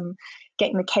loads of them,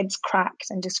 getting the kids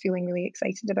cracked and just feeling really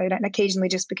excited about it. And occasionally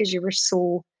just because you were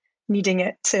so needing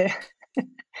it to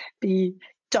be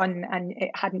done and it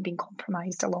hadn't been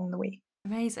compromised along the way.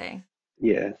 Amazing.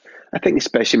 Yeah, I think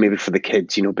especially maybe for the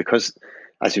kids, because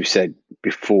as we said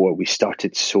before, we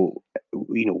started so,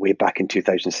 way back in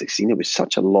 2016. It was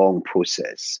such a long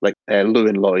process. Like Lou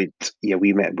and Lloyd,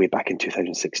 we met way back in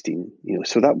 2016.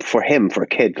 So that for a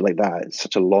kid like that, it's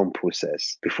such a long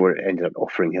process before it ended up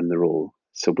offering him the role.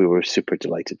 So we were super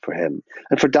delighted for him.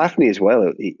 And for Daphne as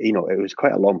well, it was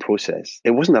quite a long process.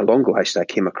 It wasn't that long ago, actually, I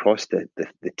came across the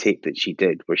tape that she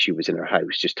did where she was in her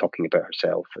house just talking about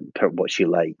herself and what she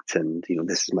liked. And,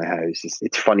 this is my house.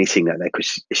 It's funny seeing that now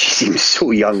because she seems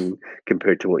so young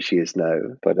compared to what she is now.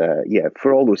 But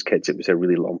for all those kids, it was a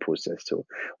really long process. So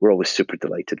we're always super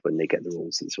delighted when they get the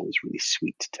roles. It's always really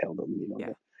sweet to tell them,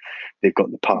 they've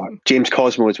got the part. James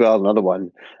Cosmo as well,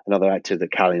 another actor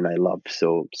that Callie and I love.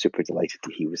 So super delighted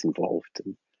that he was involved.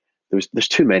 And there's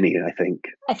too many, I think.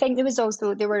 I think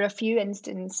there were a few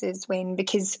instances when,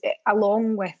 because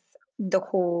along with the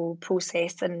whole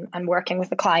process and working with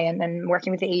the client and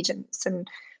working with the agents and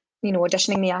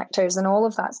auditioning the actors and all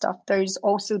of that stuff, there's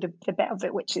also the bit of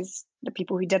it which is the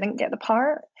people who didn't get the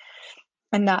part,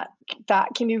 and that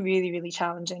can be really, really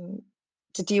challenging,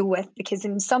 to deal with, because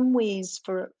in some ways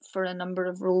for a number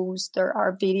of roles there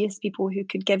are various people who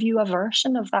could give you a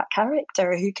version of that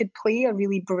character, who could play a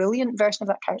really brilliant version of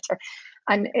that character.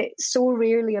 And it's so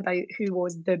rarely about who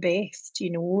was the best,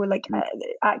 like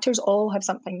actors all have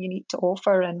something unique to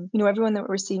offer. And, everyone that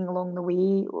we're seeing along the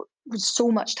way was so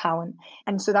much talent.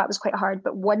 And so that was quite hard.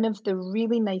 But one of the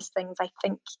really nice things I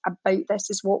think about this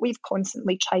is what we've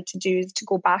constantly tried to do is to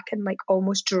go back and like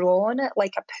almost draw on it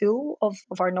like a pool of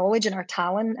our knowledge and our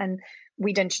talent. And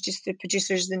we'd introduce the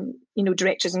producers and,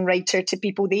 directors and writer to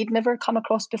people they'd never come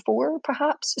across before,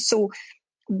 perhaps. So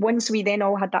once we then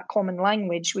all had that common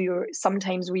language, we were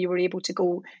able to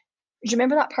go, do you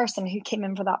remember that person who came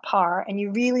in for that part and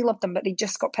you really loved them, but they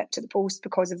just got pipped to the post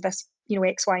because of this,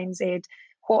 X, Y, and Z?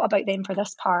 What about them for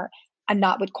this part? And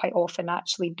that would quite often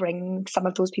actually bring some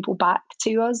of those people back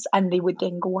to us, and they would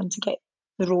then go on to get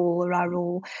the role or our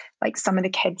role. Like some of the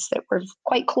kids that were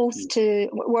quite close to,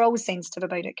 we're always sensitive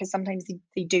about it because sometimes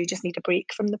they do just need a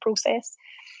break from the process.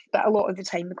 But a lot of the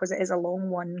time, because it is a long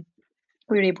one,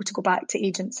 we were able to go back to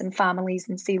agents and families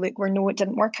and say, look, we know it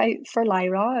didn't work out for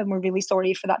Lyra and we're really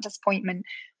sorry for that disappointment.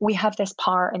 We have this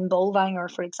part in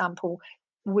Bolvanger, for example.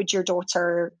 Would your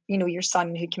daughter, your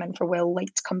son who came in for Will,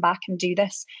 like to come back and do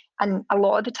this? And a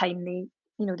lot of the time they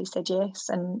said yes.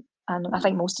 And I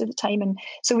think most of the time. And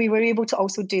so we were able to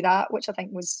also do that, which I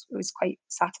think was quite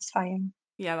satisfying.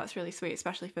 Yeah, that's really sweet,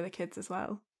 especially for the kids as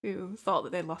well, who thought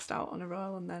that they'd lost out on a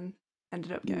role and then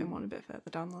ended up getting one a bit further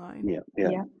down the line.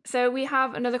 Yeah. So we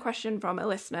have another question from a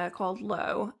listener called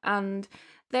Lo, and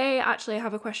they actually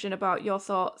have a question about your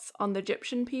thoughts on the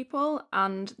Egyptian people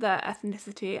and their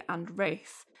ethnicity and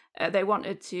race. They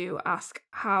wanted to ask,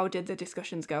 how did the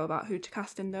discussions go about who to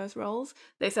cast in those roles?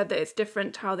 They said that it's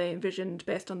different how they envisioned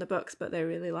based on the books, but they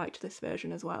really liked this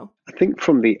version as well. I think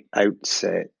from the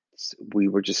outset, we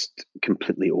were just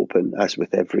completely open, as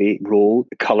with every role,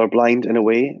 colorblind in a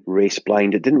way, race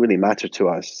blind. It didn't really matter to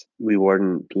us. We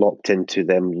weren't locked into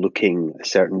them looking a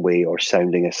certain way or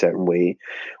sounding a certain way.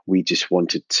 We just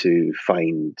wanted to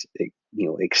find,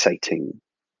 exciting,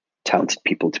 talented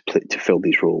people to fill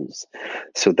these roles.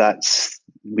 So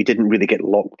we didn't really get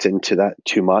locked into that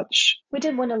too much. We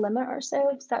didn't want to limit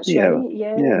ourselves. That's right.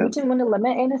 Yeah. We didn't want to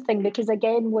limit anything because,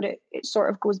 again, what it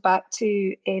sort of goes back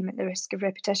to, at the risk of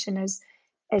repetition, is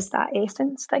that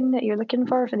essence thing that you're looking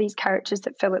for these characters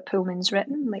that Philip Pullman's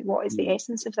written. Like, what is the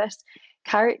essence of this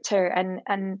character?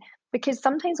 And because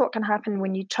sometimes what can happen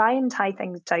when you try and tie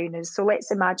things down is, so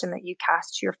let's imagine that you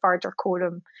cast your Farder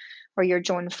Coram or your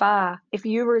John Fa. If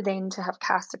you were then to have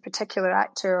cast a particular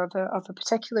actor of a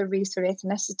particular race or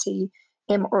ethnicity,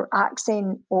 or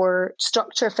accent or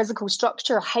structure, physical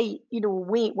structure, height,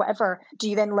 weight, whatever, do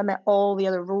you then limit all the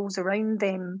other roles around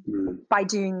them by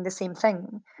doing the same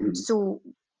thing? So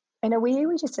in a way,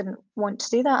 we just didn't want to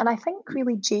do that. And I think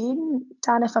really Jane,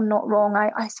 Dan, if I'm not wrong,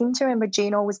 I seem to remember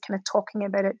Jane always kind of talking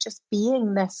about it just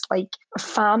being this like a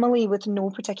family with no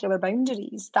particular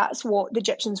boundaries. That's what the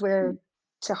Egyptians were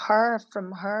to her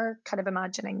from her kind of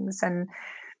imaginings. And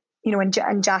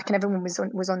and Jack and everyone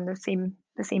was on the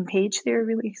same page there,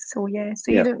 really. So you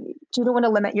don't want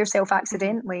to limit yourself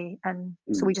accidentally, and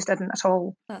so we just didn't at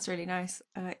all. That's really nice.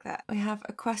 I like that. We have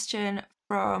a question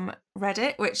from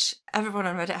Reddit, which everyone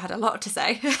on Reddit had a lot to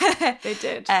say. They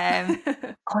did.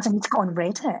 God, I need to go on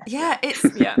Reddit. Yeah,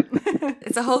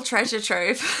 it's a whole treasure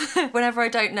trove. Whenever I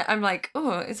don't know, I'm like,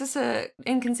 oh, is this a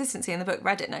inconsistency in the book?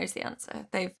 Reddit knows the answer.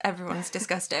 Everyone's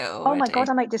discussed it already. Oh my God,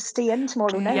 I might just stay in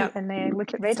tomorrow night and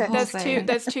look at Reddit.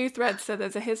 There's two threads. So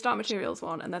there's a His Dark Materials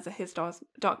one and there's a His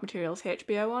Dark Materials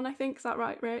HBO one, I think. Is that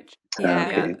right, Rach?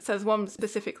 Yeah. So there's one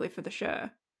specifically for the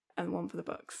show and one for the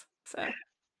books. So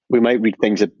we might read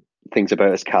things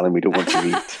about us, Callum, we don't want to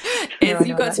read.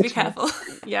 You've got to be careful.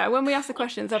 Yeah, when we asked the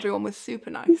questions, everyone was super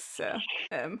nice. So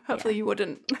hopefully you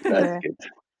wouldn't. That's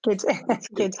good.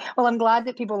 Good. Well, I'm glad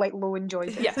that people like Lo enjoyed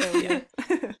it. Yeah.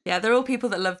 So, yeah, they're all people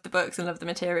that love the books and love the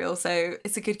material, so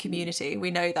it's a good community.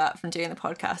 We know that from doing the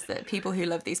podcast, that people who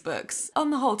love these books,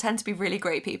 on the whole, tend to be really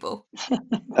great people.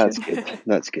 That's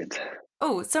good.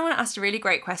 Oh, someone asked a really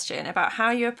great question about how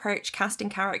you approach casting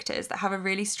characters that have a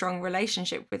really strong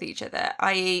relationship with each other,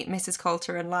 i.e. Mrs.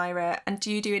 Coulter and Lyra, and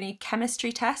do you do any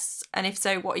chemistry tests? And if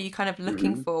so, what are you kind of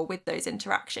looking for with those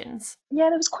interactions? Yeah,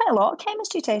 there was quite a lot of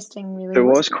chemistry testing, really. There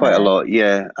was quite a lot,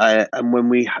 yeah. And when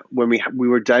we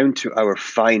were down to our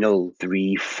final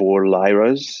 3-4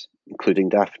 Lyras, including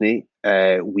Daphne,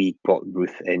 we got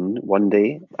Ruth in one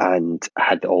day and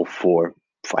had all 4.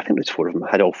 I think there's 4 of them. I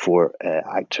had all 4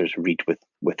 actors read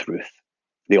with Ruth.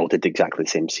 They all did exactly the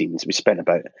same scenes. We spent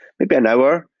about maybe an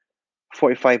hour,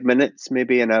 45 minutes,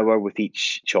 maybe an hour with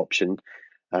each option,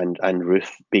 and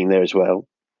Ruth being there as well.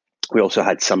 We also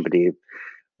had somebody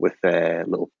with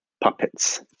little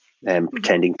puppets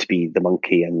pretending to be the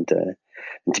monkey and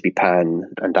to be Pan,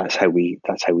 and that's how we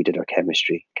did our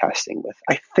chemistry casting with.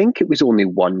 I think it was only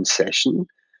one session.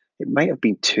 It might have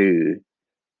been two.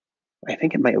 I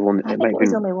think it might have only. I It think might it have was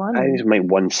been. only I think one. it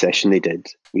was one session we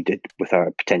did with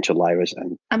our potential Lyras,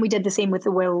 And we did the same with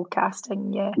the Will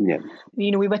casting, yeah. yeah,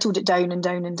 You know, we whittled it down and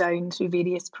down and down through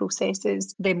various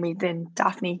processes. Then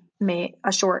Daphne met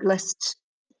a short list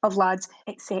of lads,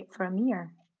 except for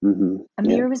Amir.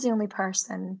 Amir was the only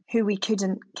person who we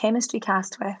couldn't chemistry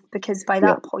cast with, because by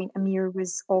that point Amir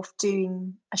was off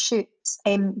doing a shoot.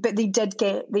 But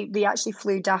they actually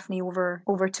flew Daphne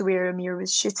over to where Amir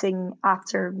was shooting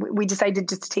after we decided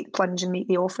just to take the plunge and make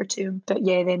the offer to him. But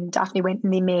yeah, then Daphne went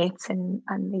and they met and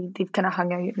they've kind of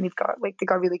hung out and they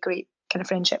got a really great kind of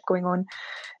friendship going on.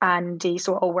 And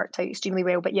so it all worked out extremely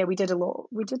well. But yeah, we did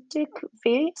do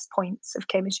various points of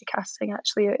chemistry casting.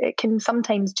 Actually, it can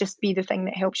sometimes just be the thing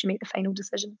that helps you make the final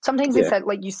decision. Sometimes it's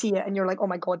like you see it and you're like, oh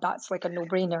my god, that's like a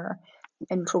no-brainer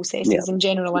in processes in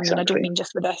general. I mean, I don't mean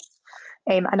just with this.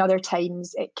 And other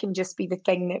times it can just be the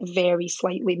thing that very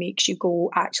slightly makes you go,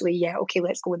 actually, yeah, okay,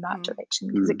 let's go in that direction,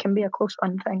 because it can be a close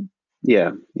run thing.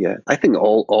 Yeah. I think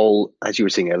all as you were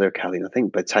saying earlier, Colleen, I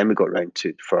think by the time we got round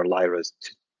to for our Lyras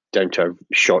down to our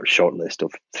short list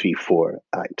of 3-4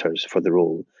 actors for the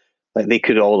role, like they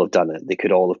could all have done it. They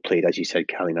could all have played, as you said,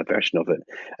 Colleen, a version of it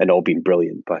and all been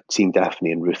brilliant. But seeing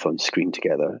Daphne and Ruth on screen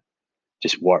together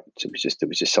just worked. It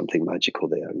was just something magical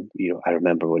there. And, you know, I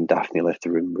remember when Daphne left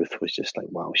the room, Ruth was just like,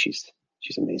 wow, she's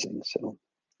amazing. So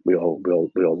we all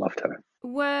loved her.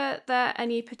 Were there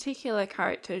any particular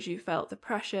characters you felt the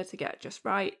pressure to get just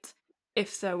right? If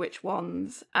so, which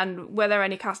ones? And were there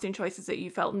any casting choices that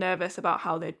you felt nervous about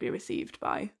how they'd be received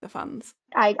by the fans?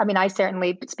 I mean, I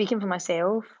certainly, speaking for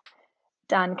myself,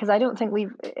 Dan, because I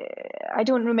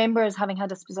don't remember us having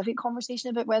had a specific conversation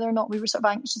about whether or not we were sort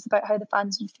of anxious about how the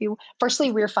fans would feel.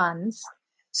 Firstly, we're fans.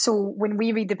 So when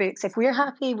we read the books, if we're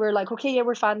happy, we're like, okay, yeah,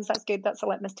 we're fans, that's good, that's a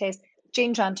litmus test.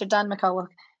 Jane Tranter, Dan McCulloch,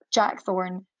 Jack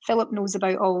Thorne, Philip knows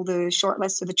about all the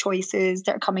shortlists of the choices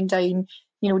that are coming down.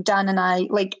 You know, Dan and I,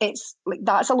 it's like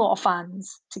that's a lot of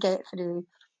fans to get through.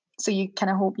 So you kind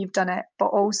of hope you've done it. But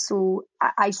also,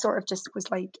 I sort of just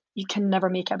was like, you can never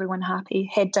make everyone happy.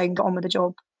 Head down, get on with the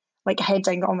job. Head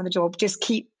down, get on with the job. Just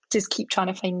keep trying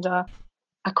to find a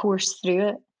course through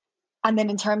it. And then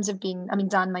in terms of being, I mean,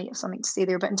 Dan might have something to say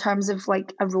there, but in terms of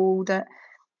like a role that,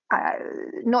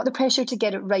 not the pressure to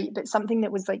get it right, but something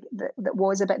that was like that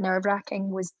was a bit nerve-wracking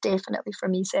was definitely for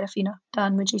me, Serafina.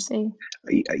 Dan, would you say?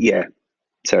 Yeah,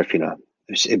 Serafina.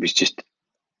 It was just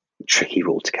a tricky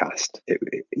role to cast.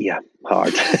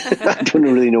 Hard. I don't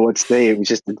really know what to say.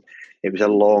 It was a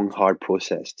long, hard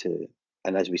process to.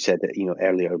 And as we said, you know,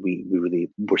 earlier, we really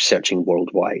were searching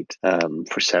worldwide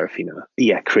for Serafina.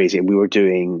 Yeah, crazy. We were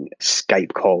doing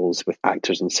Skype calls with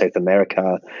actors in South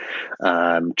America,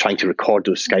 trying to record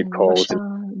those Skype calls.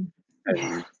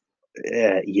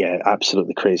 Yeah,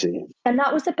 absolutely crazy. And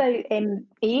that was about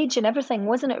age and everything,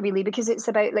 wasn't it? Really, because it's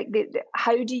about like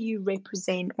how do you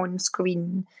represent on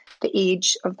screen the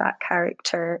age of that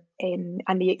character and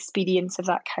the experience of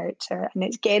that character. And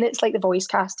it's like the voice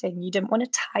casting. You didn't want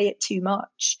to tie it too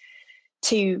much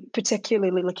to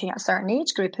particularly looking at a certain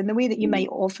age group in the way that you might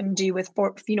often do with,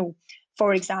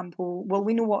 for example, well,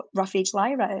 we know what rough age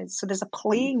Lyra is. So there's a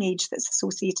playing age that's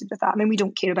associated with that. I mean, we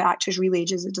don't care about actors' real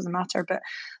ages, it doesn't matter. But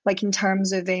like in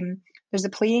terms of, there's a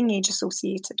playing age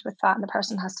associated with that, and the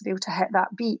person has to be able to hit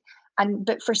that beat.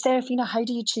 But for Serafina, how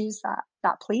do you choose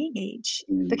that playing age?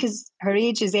 Because her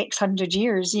age is X hundred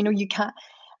years, you can't.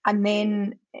 And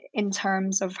then in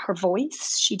terms of her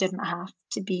voice, she didn't have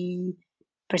to be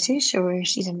British, or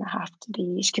she didn't have to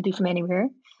be, she could be from anywhere.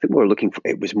 I think we were looking for,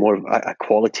 it was more of a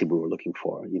quality we were looking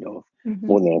for,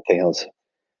 more than anything else.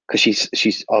 Because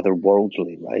she's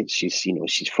otherworldly, right? She's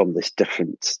from this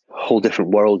whole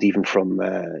different world, even from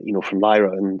from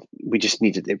Lyra, and we just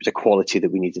it was a quality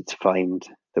that we needed to find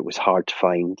that was hard to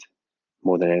find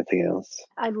more than anything else.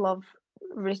 I love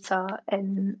Ruta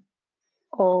in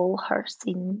all her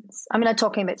scenes. I mean, I'm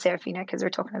talking about Serafina because we're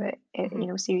talking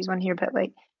about series 1 here, but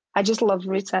like I just love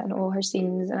Ruta in all her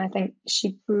scenes, and I think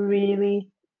she really,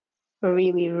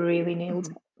 really, really nailed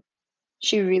it.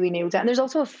 She really nailed it. And there's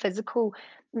also a physical.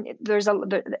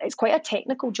 It's quite a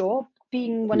technical job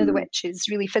being one of the witches.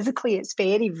 Really, physically, it's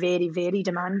very, very, very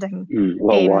demanding.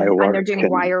 Wire work, and they're doing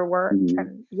wire work,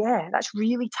 and yeah, that's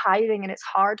really tiring, and it's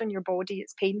hard on your body.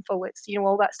 It's painful. It's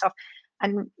all that stuff.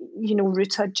 And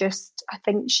Ruta I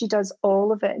think she does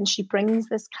all of it, and she brings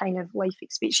this kind of life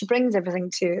experience. She brings everything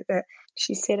to it that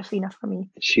She's Seraphina for me.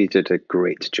 She did a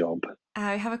great job.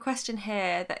 I have a question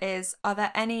here that is, are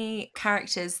there any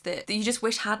characters that you just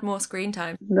wish had more screen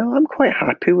time? No, I'm quite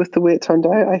happy with the way it turned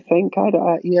out, I think.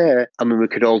 Yeah. I mean, we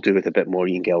could all do with a bit more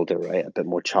Ian Gilder, right? A bit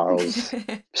more Charles.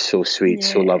 So sweet,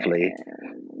 so lovely.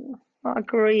 What a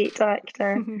great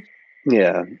actor.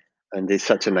 Yeah, and he's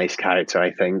such a nice character,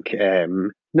 I think.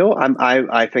 No,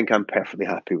 I think I'm perfectly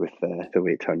happy with the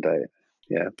way it turned out.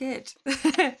 Yeah. Good.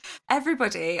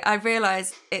 Everybody, I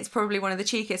realise it's probably one of the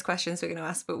cheekiest questions we're going to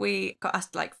ask, but we got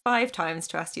asked like 5 times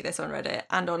to ask you this on Reddit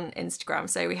and on Instagram,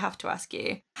 so we have to ask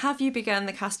you. Have you begun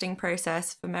the casting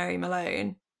process for Mary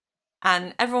Malone?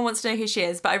 And everyone wants to know who she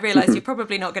is, but I realise you're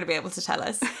probably not going to be able to tell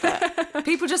us. But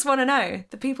people just want to know.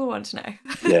 The people want to know.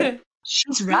 Yeah.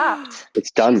 She's wrapped.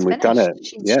 It's done. She's We've done it.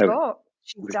 She's Yeah. shot.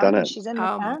 She's done it. She's in the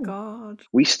Oh my can. God.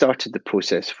 We started the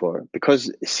process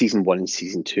because season 1 and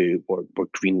season 2 were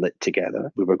greenlit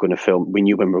together. We were going to film. We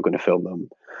knew when we were going to film them.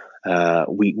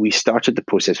 We started the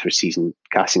process for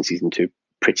casting season 2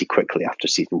 pretty quickly after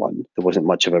season 1. There wasn't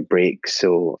much of a break,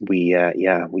 so we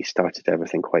started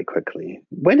everything quite quickly.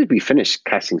 When did we finish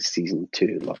casting season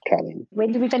 2, Colleen?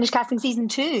 When did we finish casting season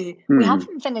 2? We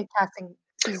haven't finished casting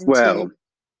season 2.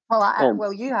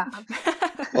 Well, you have.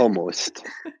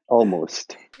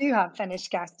 Almost. You have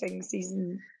finished casting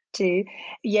season 2.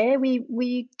 Yeah,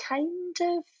 we kind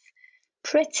of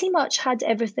pretty much had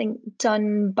everything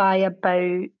done by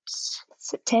about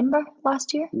September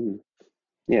last year.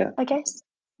 Yeah. I guess.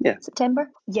 Yeah.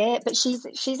 September. Yeah, but she's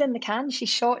in the can. She's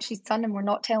shot, she's done, and we're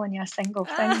not telling you a single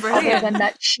thing Brilliant. other than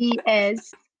that she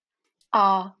is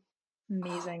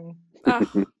amazing.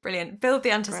 Brilliant. Build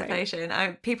the anticipation.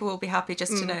 People will be happy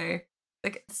just to know.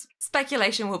 Like,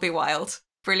 speculation will be wild.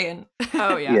 Brilliant.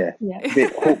 Oh yeah.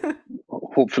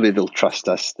 Hopefully they'll trust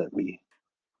us that we've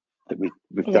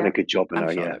done a good job in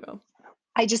I'm sure they will.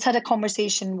 I just had a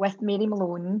conversation with Mary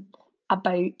Malone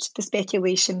about the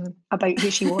speculation about who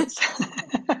she was.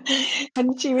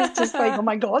 And she was just like, oh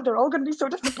my God, they're all going to be so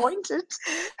disappointed.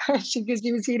 She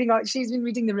was hearing out, she's been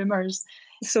reading the rumours.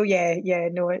 So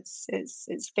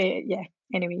it's fair. Yeah.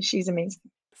 Anyway, she's amazing.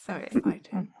 So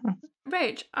exciting.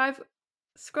 Rach, I've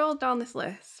scrolled down this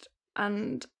list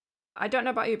and I don't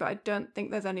know about you, but I don't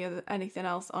think there's anything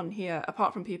else on here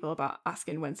apart from people about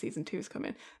asking when season 2 is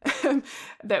coming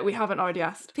that we haven't already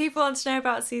asked. People want to know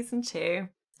about season 2.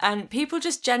 And people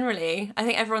just generally, I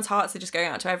think everyone's hearts are just going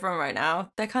out to everyone right now.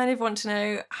 They kind of want to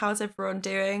know, how's everyone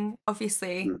doing?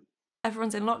 Obviously,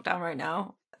 everyone's in lockdown right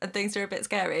now and things are a bit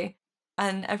scary.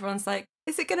 And everyone's like,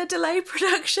 is it going to delay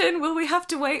production? Will we have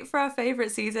to wait for our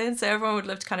favourite season? So everyone would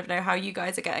love to kind of know how you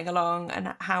guys are getting along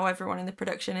and how everyone in the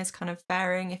production is kind of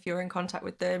faring if you're in contact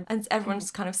with them. And everyone's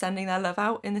kind of sending their love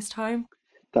out in this time.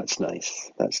 That's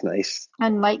nice.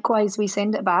 And likewise, we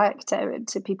send it back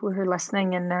to people who are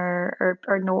listening and are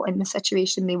not in the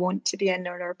situation they want to be in,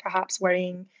 or are perhaps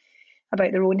worrying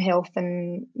about their own health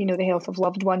and, the health of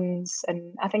loved ones.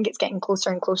 And I think it's getting closer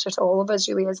and closer to all of us,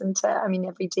 really, isn't it? I mean,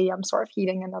 every day I'm sort of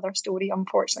hearing another story,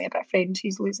 unfortunately, about a friend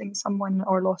who's losing someone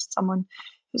or lost someone.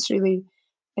 It's really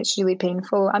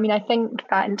painful. I mean, I think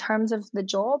that in terms of the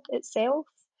job itself,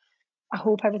 I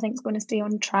hope everything's going to stay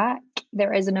on track.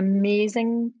 There is an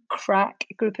amazing crack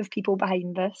group of people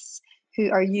behind this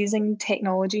who are using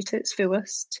technology to its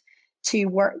fullest to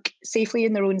work safely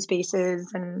in their own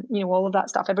spaces and, all of that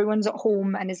stuff. Everyone's at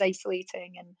home and is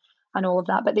isolating and all of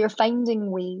that, but they're finding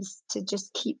ways to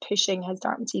just keep pushing His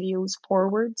Dark Materials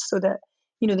forward so that,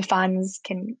 the fans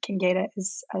can get it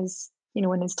as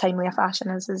in as timely a fashion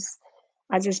as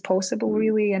is possible,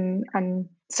 really. And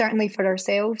certainly for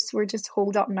ourselves, we're just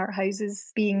holed up in our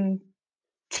houses being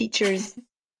teachers,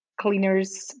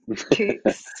 cleaners,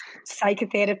 cooks,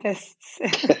 psychotherapists.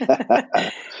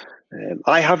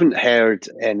 I haven't heard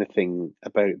anything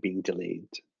about it being delayed,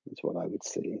 is what I would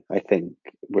say. I think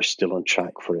we're still on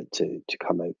track for it to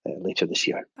come out later this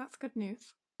year. That's good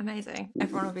news. Amazing.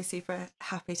 Everyone will be super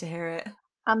happy to hear it.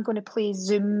 I'm going to play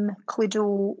Zoom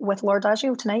Cluedo with Lord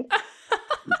Asriel tonight.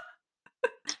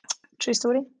 True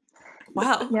story.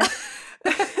 Wow. Yeah.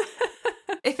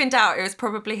 If in doubt, it was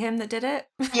probably him that did it.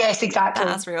 Yes, exactly.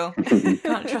 That's real.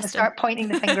 Can't trust him. Start pointing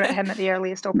the finger at him at the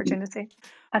earliest opportunity.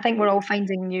 I think we're all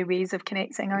finding new ways of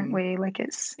connecting, aren't we? Like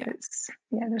there's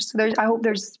I hope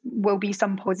will be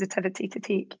some positivity to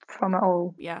take from it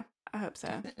all. Yeah, I hope so.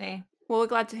 Definitely. Well, we're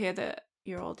glad to hear that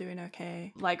you're all doing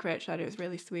okay. Like Rach said, it was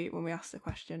really sweet when we asked the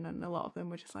question, and a lot of them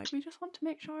were just like, we just want to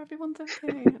make sure everyone's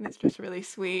okay, and it's just really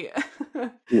sweet.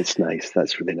 It's nice.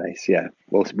 That's really nice. Yeah.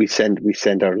 Well, we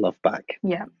send our love back.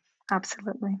 Yeah,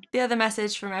 absolutely. The other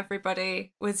message from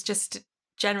everybody was just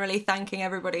generally thanking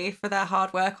everybody for their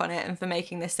hard work on it and for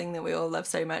making this thing that we all love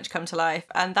so much come to life.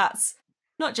 And that's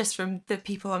not just from the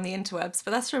people on the interwebs,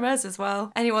 but that's from us as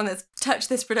well. Anyone that's touched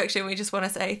this production, we just want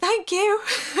to say thank you.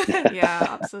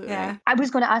 Yeah, absolutely. Yeah. I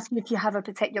was going to ask you if you have a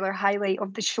particular highlight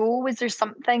of the show. Was there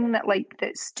something that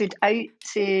that stood out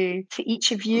to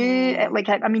each of you?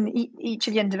 Each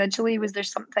of you individually, was there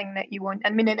something that you want?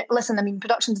 I mean, listen, I mean,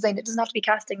 production design, it doesn't have to be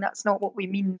casting. That's not what we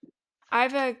mean. I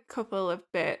have a couple of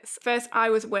bits. First,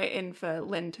 I was waiting for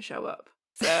Lynn to show up.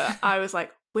 So I was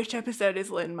like, which episode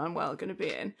is Lin-Manuel going to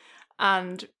be in?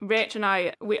 And Rach and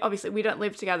I, we don't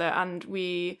live together, and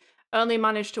we only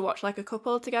managed to watch like a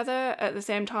couple together at the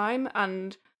same time.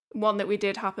 And one that we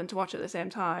did happen to watch at the same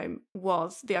time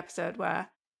was the episode where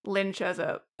Lynn shows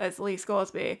up as Lee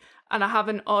Scoresby. And I have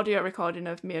an audio recording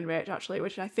of me and Rach, actually,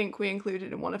 which I think we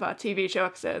included in one of our TV show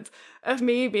episodes, of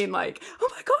me being like, oh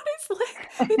my God, it's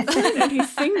Lynn, and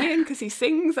he's singing because he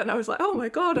sings, and I was like, oh my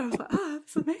God, I was like,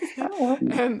 that's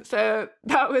amazing. So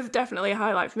that was definitely a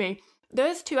highlight for me.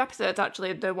 Those two episodes,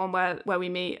 actually, the one where we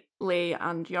meet Lee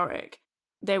and Yorick,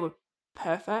 they were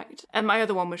perfect. And my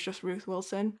other one was just Ruth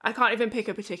Wilson. I can't even pick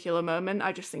a particular moment.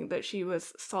 I just think that she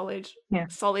was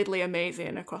solidly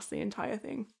amazing across the entire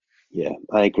thing. Yeah,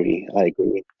 I agree.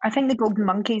 I think the Golden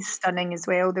Monkey's stunning as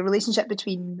well. The relationship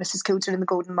between Mrs. Coulter and the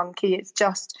Golden Monkey, it's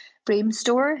just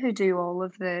Bramestore who do all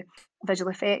of the visual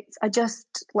effects. I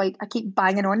keep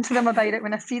banging on to them about it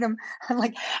when I see them. I'm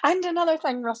like, and another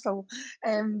thing, Russell.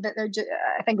 But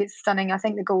I think it's stunning. I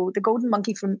think the Golden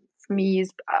Monkey for me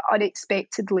is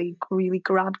unexpectedly really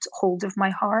grabbed hold of my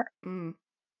heart.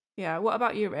 Yeah, what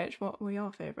about you, Rich? What were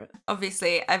your favourites?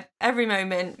 Obviously, every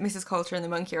moment Mrs. Coulter and the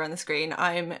monkey are on the screen,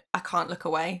 I can't look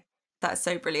away. That's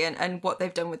so brilliant. And what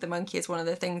they've done with the monkey is one of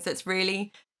the things that's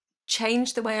really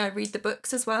changed the way I read the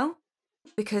books as well,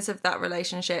 because of that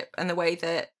relationship and the way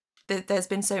that there's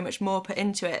been so much more put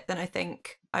into it than I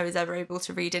think I was ever able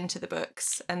to read into the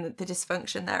books, and the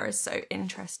dysfunction there is so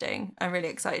interesting. I'm really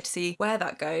excited to see where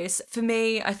that goes. For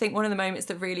me, I think one of the moments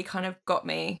that really kind of got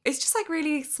me, it's just like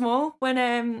really small,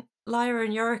 when Lyra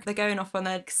and Yorick, they're going off on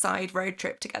their side road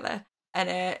trip together,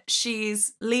 and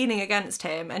she's leaning against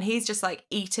him, and he's just like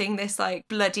eating this like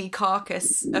bloody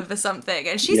carcass of something,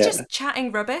 and she's just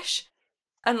chatting rubbish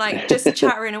and like just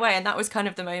chattering away. And that was kind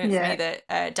of the moment for me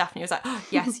that Daphne was like, oh,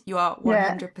 yes, you are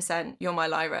 100%, you're my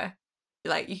Lyra.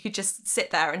 Like, you could just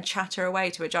sit there and chatter away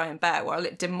to a giant bear while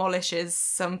it demolishes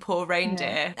some poor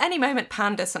reindeer. Any moment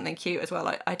Pan does something cute as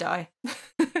well, I die.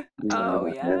 Oh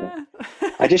yeah.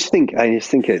 I just think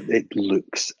it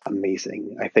looks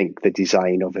amazing. I think the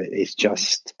design of it is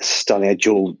just stunning.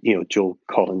 Joel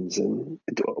Collins and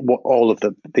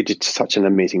they did such an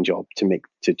amazing job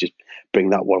to just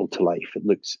bring that world to life. It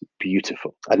looks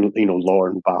beautiful. And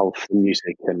Lauren Ball for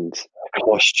music and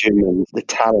costume, and the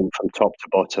talent from top to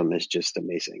bottom is just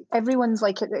amazing. Everyone's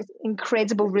like an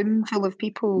incredible room full of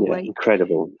people,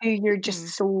 incredible, who you're just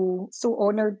so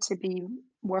honoured to be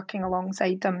working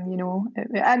alongside them,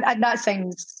 and that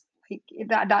sounds like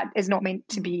that is not meant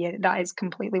to be. That is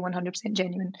completely 100%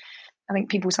 genuine. I think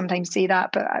people sometimes say that,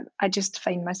 but I just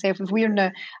find myself, if we're in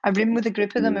a room with a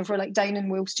group of them, if we're like down in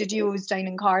Wolf Studios down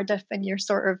in Cardiff, and you're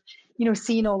sort of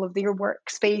seeing all of their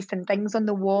workspace and things on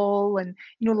the wall, and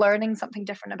learning something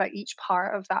different about each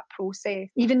part of that process.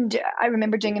 Even I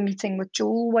remember doing a meeting with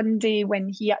Joel one day when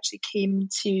he actually came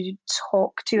to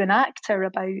talk to an actor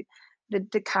about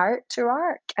the character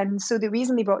arc. And so the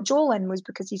reason they brought Joel in was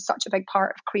because he's such a big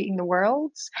part of creating the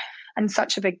worlds, and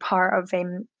such a big part of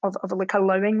like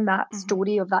allowing that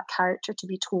story of that character to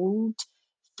be told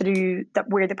through that,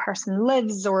 where the person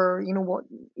lives, or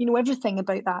everything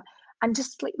about that, and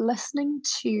just like listening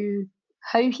to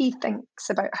how he thinks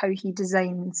about how he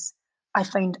designs, I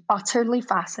found utterly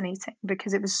fascinating,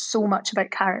 because it was so much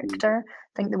about character.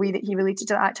 I think the way that he related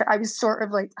to the actor, I was sort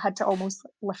of like, had to almost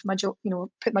lift my jaw,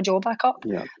 put my jaw back up.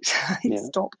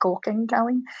 Stop gawking,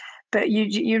 Colleen. But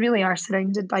you really are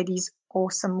surrounded by these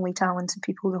awesomely talented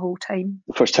people the whole time.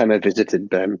 The first time I visited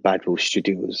Bad Wolf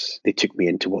Studios, they took me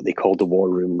into what they called the War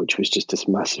Room, which was just this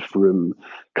massive room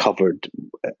covered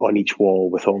on each wall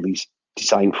with all these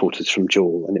design photos from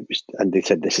Joel, and they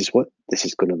said, this is what this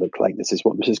is going to look like, this is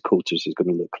what Mrs. Coulter's is going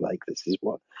to look like, this is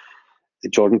what the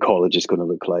Jordan College is going to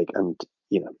look like. And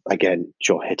again,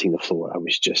 jaw hitting the floor. I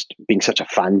was just being such a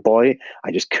fanboy,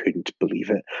 I just couldn't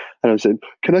believe it. And I said,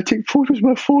 can I take photos with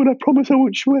my phone? I promise I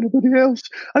won't show anybody else,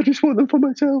 I just want them for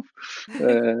myself.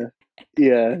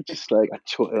 Just like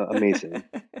amazing.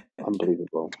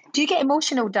 Unbelievable. Do you get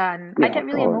emotional, Dan? Yeah, I get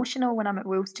really emotional when I'm at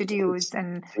Wolf Studios,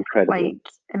 and incredible.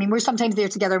 we're sometimes there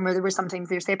together, and we're sometimes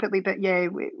there separately, but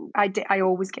I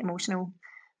always get emotional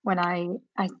when I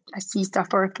see stuff,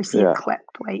 or if we see a clip,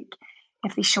 like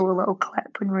if they show a little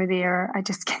clip when we're there, I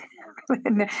just get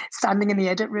and standing in the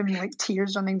edit room, like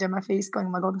tears running down my face, going, "Oh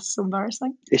my God, this is so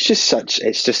embarrassing." It's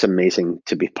just amazing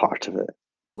to be part of it.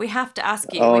 We have to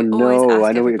ask you. Oh We always no, ask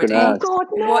I know what you're going to everybody. ask. God,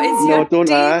 no! What is No, your don't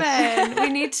demon? ask. We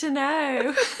need to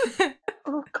know.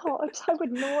 Oh God, I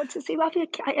would know what to say.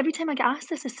 Every time I get asked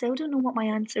this, I still don't know what my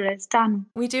answer is. Dan.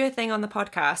 We do a thing on the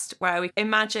podcast where we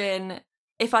imagine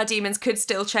if our demons could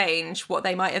still change, what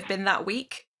they might have been that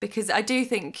week. Because I do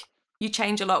think you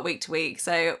change a lot week to week.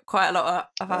 So quite a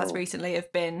lot of ours recently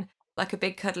have been like a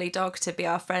big cuddly dog to be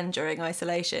our friend during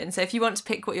isolation. So if you want to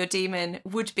pick what your demon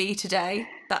would be today,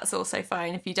 that's also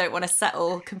fine if you don't want to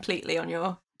settle completely on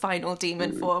your final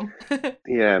demon form.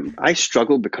 Yeah, I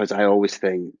struggle because I always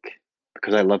think,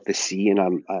 because I love the sea and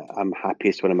I'm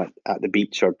happiest when I'm at the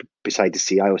beach or beside the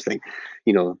sea. I always think,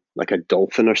 like a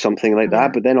dolphin or something like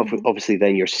that. But then obviously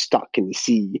then you're stuck in the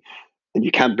sea and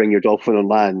you can't bring your dolphin on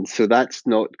land. So that's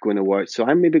not going to work. So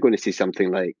I'm maybe going to say something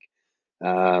like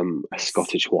a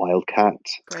Scottish wildcat.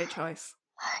 Great choice.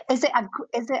 Is it a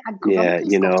grumpy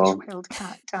Scottish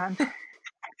wildcat, Dan?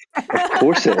 Of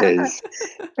course it is.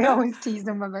 We always tease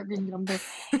them about being grumpy.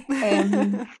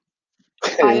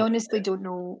 I honestly don't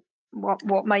know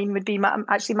what mine would be.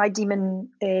 My demon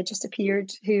just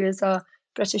appeared, who is a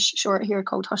British short hair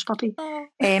called Hush Puppy.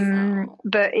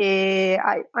 But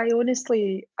I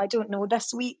honestly, I don't know.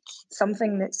 This week,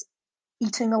 something that's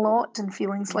eating a lot and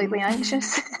feeling slightly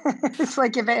anxious. It's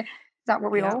like is that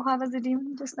what we all have as a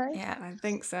demon just now? Yeah, I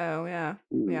think so. Yeah,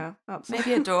 yeah,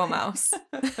 absolutely. maybe a dormouse.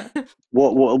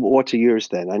 What are yours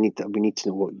then? We need to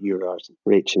know what yours are,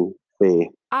 Rachel.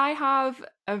 I have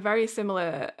a very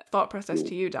similar thought process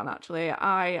to you, Dan, actually.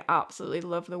 I absolutely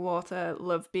love the water,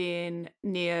 love being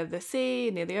near the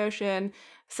sea, near the ocean.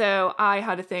 So I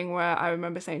had a thing where I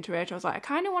remember saying to Rachel, I was like, I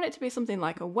kind of want it to be something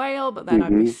like a whale, but then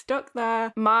I'd be stuck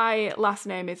there. My last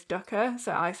name is Ducker,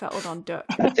 so I settled on Duck.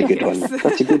 That's a good one.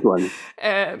 That's a good one.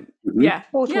 Yeah,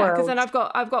 because then I've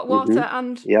got water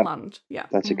and land. Yeah,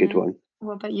 that's a good one.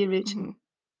 What about you, Rachel?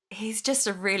 He's just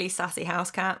a really sassy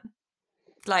house cat.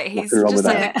 Like he's Nothing wrong just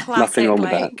with like that. a classic. Nothing wrong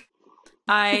with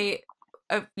like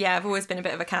I've always been a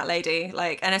bit of a cat lady.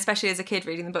 Like, and especially as a kid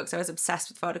reading the books, I was obsessed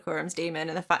with Farda Coram's demon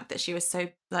and the fact that she was so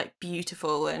like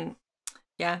beautiful. And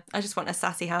yeah, I just want a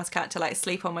sassy house cat to like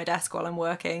sleep on my desk while I'm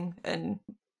working and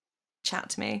chat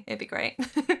to me. It'd be great.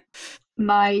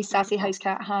 My sassy house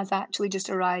cat has actually just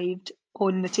arrived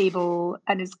on the table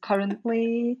and is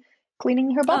currently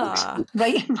cleaning her butt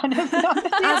right in front of me on the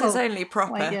table. As is only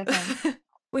proper. Like, yeah, thanks.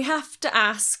 We have to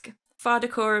ask Farda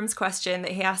Coram's question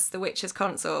that he asked the Witcher's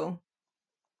Console.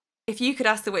 If you could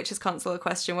ask the Witcher's Console a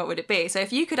question, what would it be? So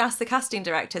if you could ask the casting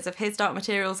directors of His Dark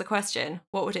Materials a question,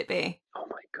 what would it be? Oh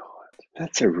my God,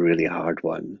 that's a really hard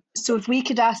one. So if we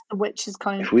could ask the Witcher's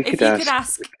Console... If you could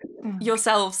ask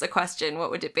yourselves a question,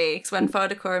 what would it be? Because when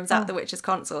Farda Coram's at the Witcher's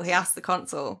Console, he asked the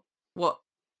console what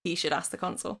he should ask the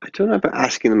console. I don't know about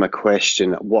asking them a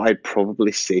question. What I'd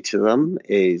probably say to them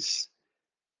is,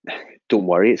 don't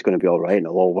worry, it's going to be all right and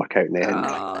it'll all work out in the end.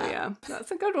 Oh, yeah.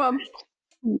 That's a good one.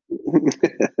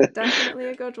 Definitely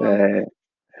a good one.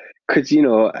 Because, it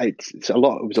was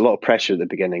a lot of pressure at the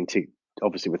beginning to,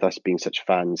 obviously with us being such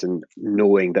fans and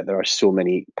knowing that there are so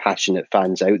many passionate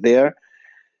fans out there.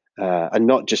 And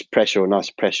not just pressure on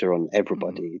us, pressure on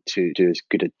everybody to do as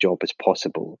good a job as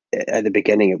possible. At the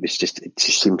beginning, it just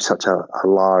seemed such a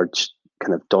large,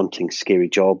 kind of daunting, scary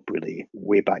job, really,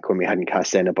 way back when we hadn't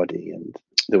cast anybody. And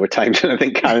there were times when I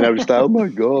think Karen and I was like, oh my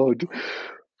God.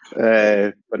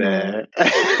 It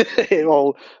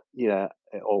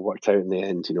all worked out in the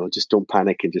end. Just don't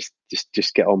panic and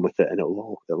just get on with it, and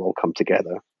it'll all come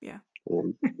together. Yeah.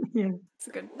 Yeah.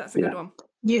 That's a good one.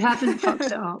 You haven't fucked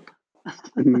it up.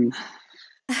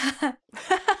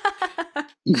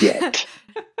 Yet.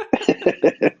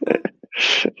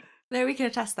 No, we can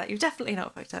attest that. You've definitely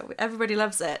not fucked up. Everybody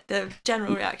loves it. The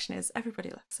general reaction is everybody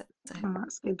loves it. So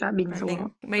that's good. That means a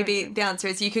lot. Maybe the answer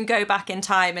is you can go back in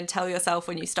time and tell yourself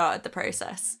when you started the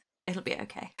process. It'll be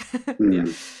okay.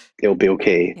 It'll be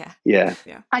okay. Yeah.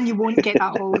 And you won't get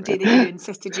that holiday that you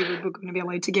insisted you were going to be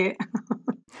allowed to get.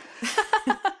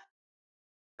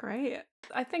 Great.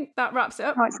 I think that wraps it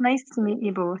up. Oh, it's nice to meet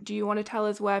you both. Do you want to tell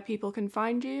us where people can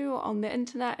find you on the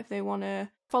internet if they want to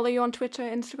follow you on Twitter,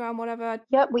 Instagram, whatever?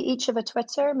 Yep, we each have a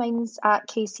Twitter. Mine's at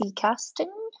KC Casting.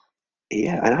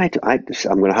 Yeah, and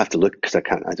I'm going to have to look because I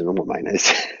don't know what mine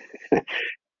is.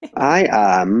 I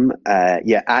am,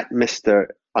 at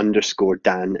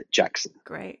Mr._Dan Jackson.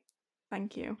 Great.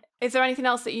 Thank you. Is there anything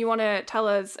else that you want to tell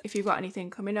us, if you've got anything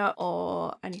coming up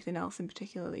or anything else in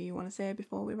particular that you want to say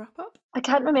before we wrap up? I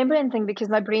can't remember anything because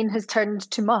my brain has turned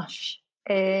to mush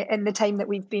in the time that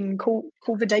we've been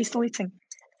COVID isolating.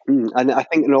 And I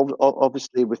think,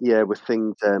 obviously, with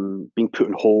things being put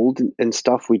on hold and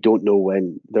stuff, we don't know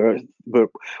when. We're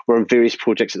on various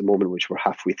projects at the moment, which we're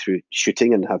halfway through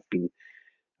shooting and have been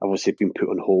obviously been put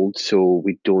on hold, so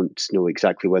we don't know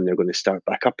exactly when they're going to start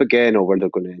back up again or when they're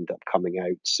going to end up coming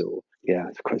out. So yeah,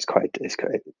 it's quite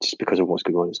just because of what's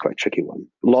going on, it's quite a tricky one.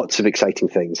 Lots of exciting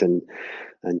things, and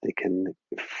they can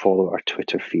follow our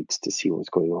Twitter feeds to see what's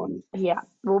going on. Yeah,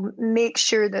 we'll make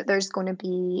sure that there's going to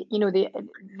be,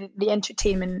 the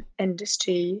entertainment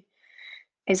industry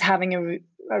is having a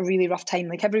really rough time,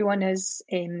 like everyone is.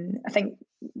 I think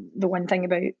the one thing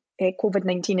about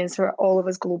COVID-19 is for all of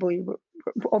us globally,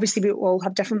 obviously we all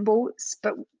have different boats,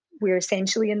 but we're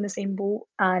essentially in the same boat.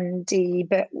 And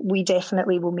but we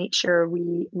definitely will make sure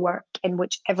we work in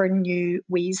whichever new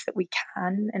ways that we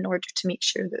can in order to make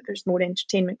sure that there's more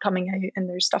entertainment coming out and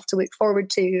there's stuff to look forward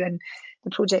to, and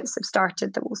the projects have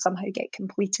started that will somehow get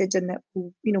completed, and that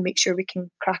will, make sure we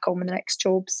can crack on with the next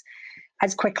jobs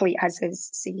as quickly as is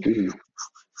safe.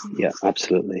 Yeah,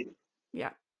 absolutely.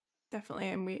 Yeah, definitely.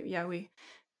 And we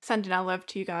sending our love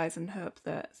to you guys and hope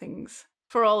that things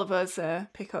for all of us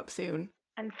pick up soon.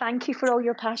 And thank you for all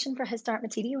your passion for His Dark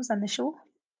Materials on the show.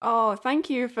 Oh, thank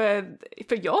you for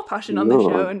your passion on the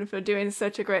show and for doing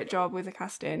such a great job with the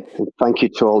casting. And thank you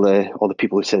to all the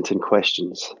people who sent in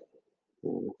questions.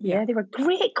 Yeah, they were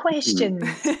great questions.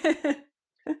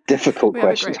 Difficult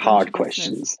questions, hard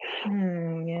questions.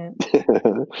 Yeah.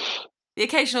 The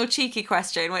occasional cheeky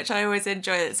question, which I always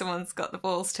enjoy, that someone's got the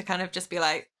balls to kind of just be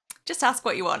like, just ask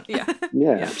what you want. Yeah,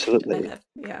 absolutely.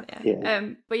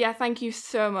 But yeah, thank you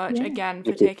so much again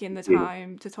for taking the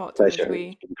time to talk to us.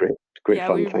 Great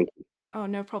fun. Thank you. Oh,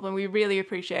 no problem. We really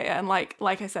appreciate it. And like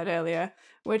I said earlier,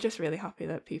 we're just really happy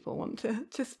that people want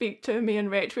to speak to me and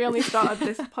Rach. We only started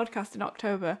this podcast in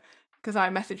October because I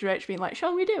messaged Rach being like,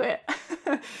 shall we do it?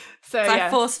 So I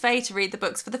forced Faye to read the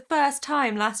books for the first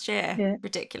time last year. Yeah.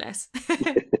 Ridiculous.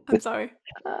 I'm sorry.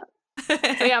 So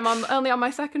yeah, I'm only on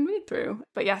my second read through.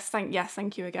 But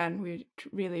thank you again. We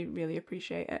really, really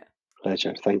appreciate it.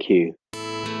 Pleasure. Thank you.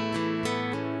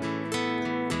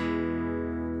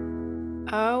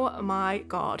 Oh my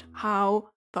God, how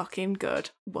fucking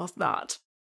good was that?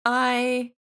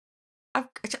 I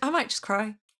might just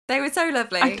cry. They were so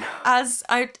lovely.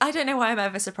 I don't know why I'm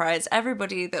ever surprised.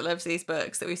 Everybody that loves these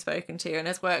books that we've spoken to and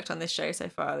has worked on this show so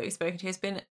far that we've spoken to has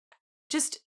been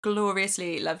just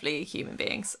gloriously lovely human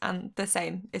beings. And the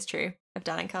same is true of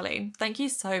Dan and Colleen. Thank you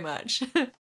so much.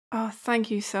 Oh,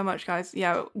 thank you so much, guys.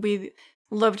 Yeah, we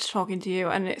loved talking to you,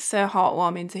 and it's so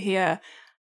heartwarming to hear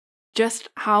just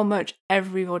how much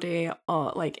everybody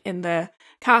in the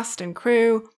cast and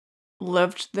crew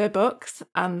loved the books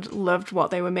and loved what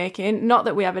they were making. Not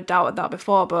that we ever doubted that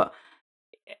before, but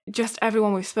just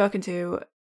everyone we've spoken to,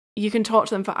 you can talk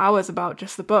to them for hours about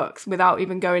just the books without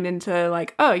even going into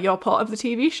like, oh, you're part of the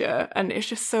TV show. And it's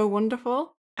just so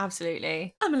wonderful.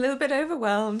 Absolutely. I'm a little bit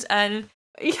overwhelmed, and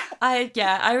I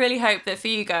really hope that for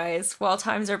you guys, while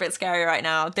times are a bit scary right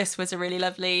now, this was a really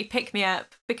lovely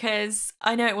pick-me-up, because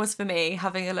I know it was for me.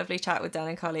 Having a lovely chat with Dan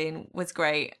and Colleen was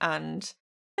great, and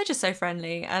they're just so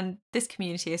friendly, and this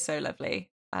community is so lovely.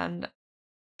 And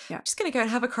I'm just going to go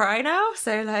and have a cry now,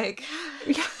 so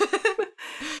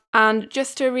And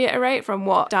just to reiterate from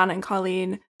what Dan and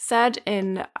Colleen said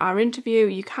in our interview,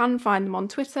 you can find them on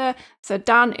Twitter. So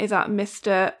Dan is at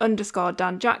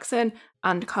Mr_Dan Jackson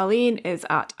and Colleen is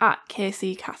at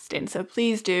Casey Casting. So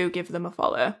please do give them a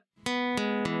follow.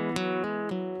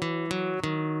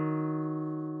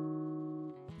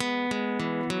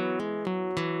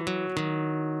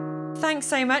 Thanks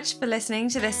so much for listening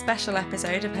to this special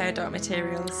episode of Her Dark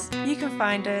Materials. You can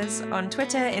find us on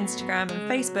Twitter, Instagram and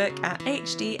Facebook at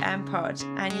HDMpod,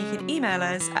 and you can email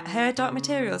us at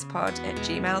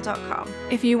herdarkmaterialspod@gmail.com.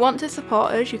 If you want to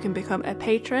support us, you can become a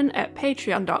patron at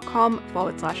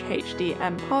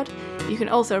patreon.com/HDMpod. You can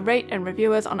also rate and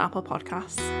review us on Apple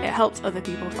Podcasts. It helps other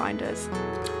people find us.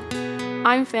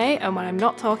 I'm Faye, and when I'm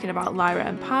not talking about Lyra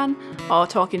and Pan, or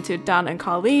talking to Dan and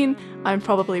Colleen, I'm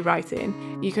probably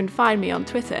writing. You can find me on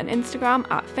Twitter and Instagram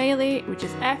at Fayley, which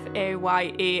is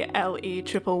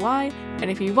FAYELEYYY, and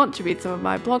if you want to read some of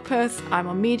my blog posts, I'm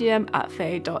on Medium at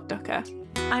faye.ducker.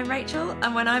 I'm Rachel,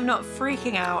 and when I'm not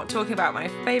freaking out talking about my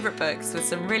favourite books with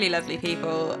some really lovely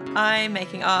people, I'm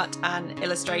making art and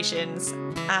illustrations,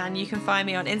 and you can find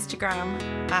me on Instagram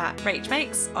at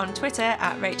RachMakes, on Twitter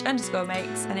at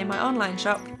Rach_makes, and in my online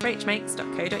shop,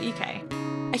 rachmakes.co.uk.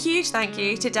 A huge thank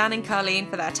you to Dan and Colleen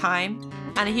for their time,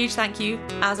 and a huge thank you,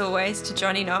 as always, to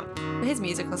Johnny Knott for his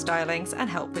musical stylings and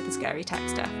help with the scary tech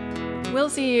stuff. We'll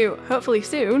see you hopefully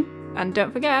soon, and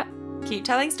don't forget, keep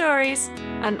telling stories,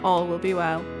 and all will be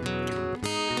well.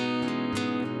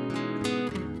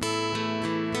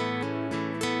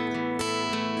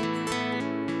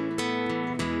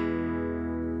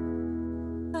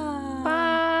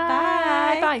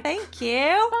 Bye. Thank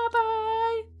you. Bye bye.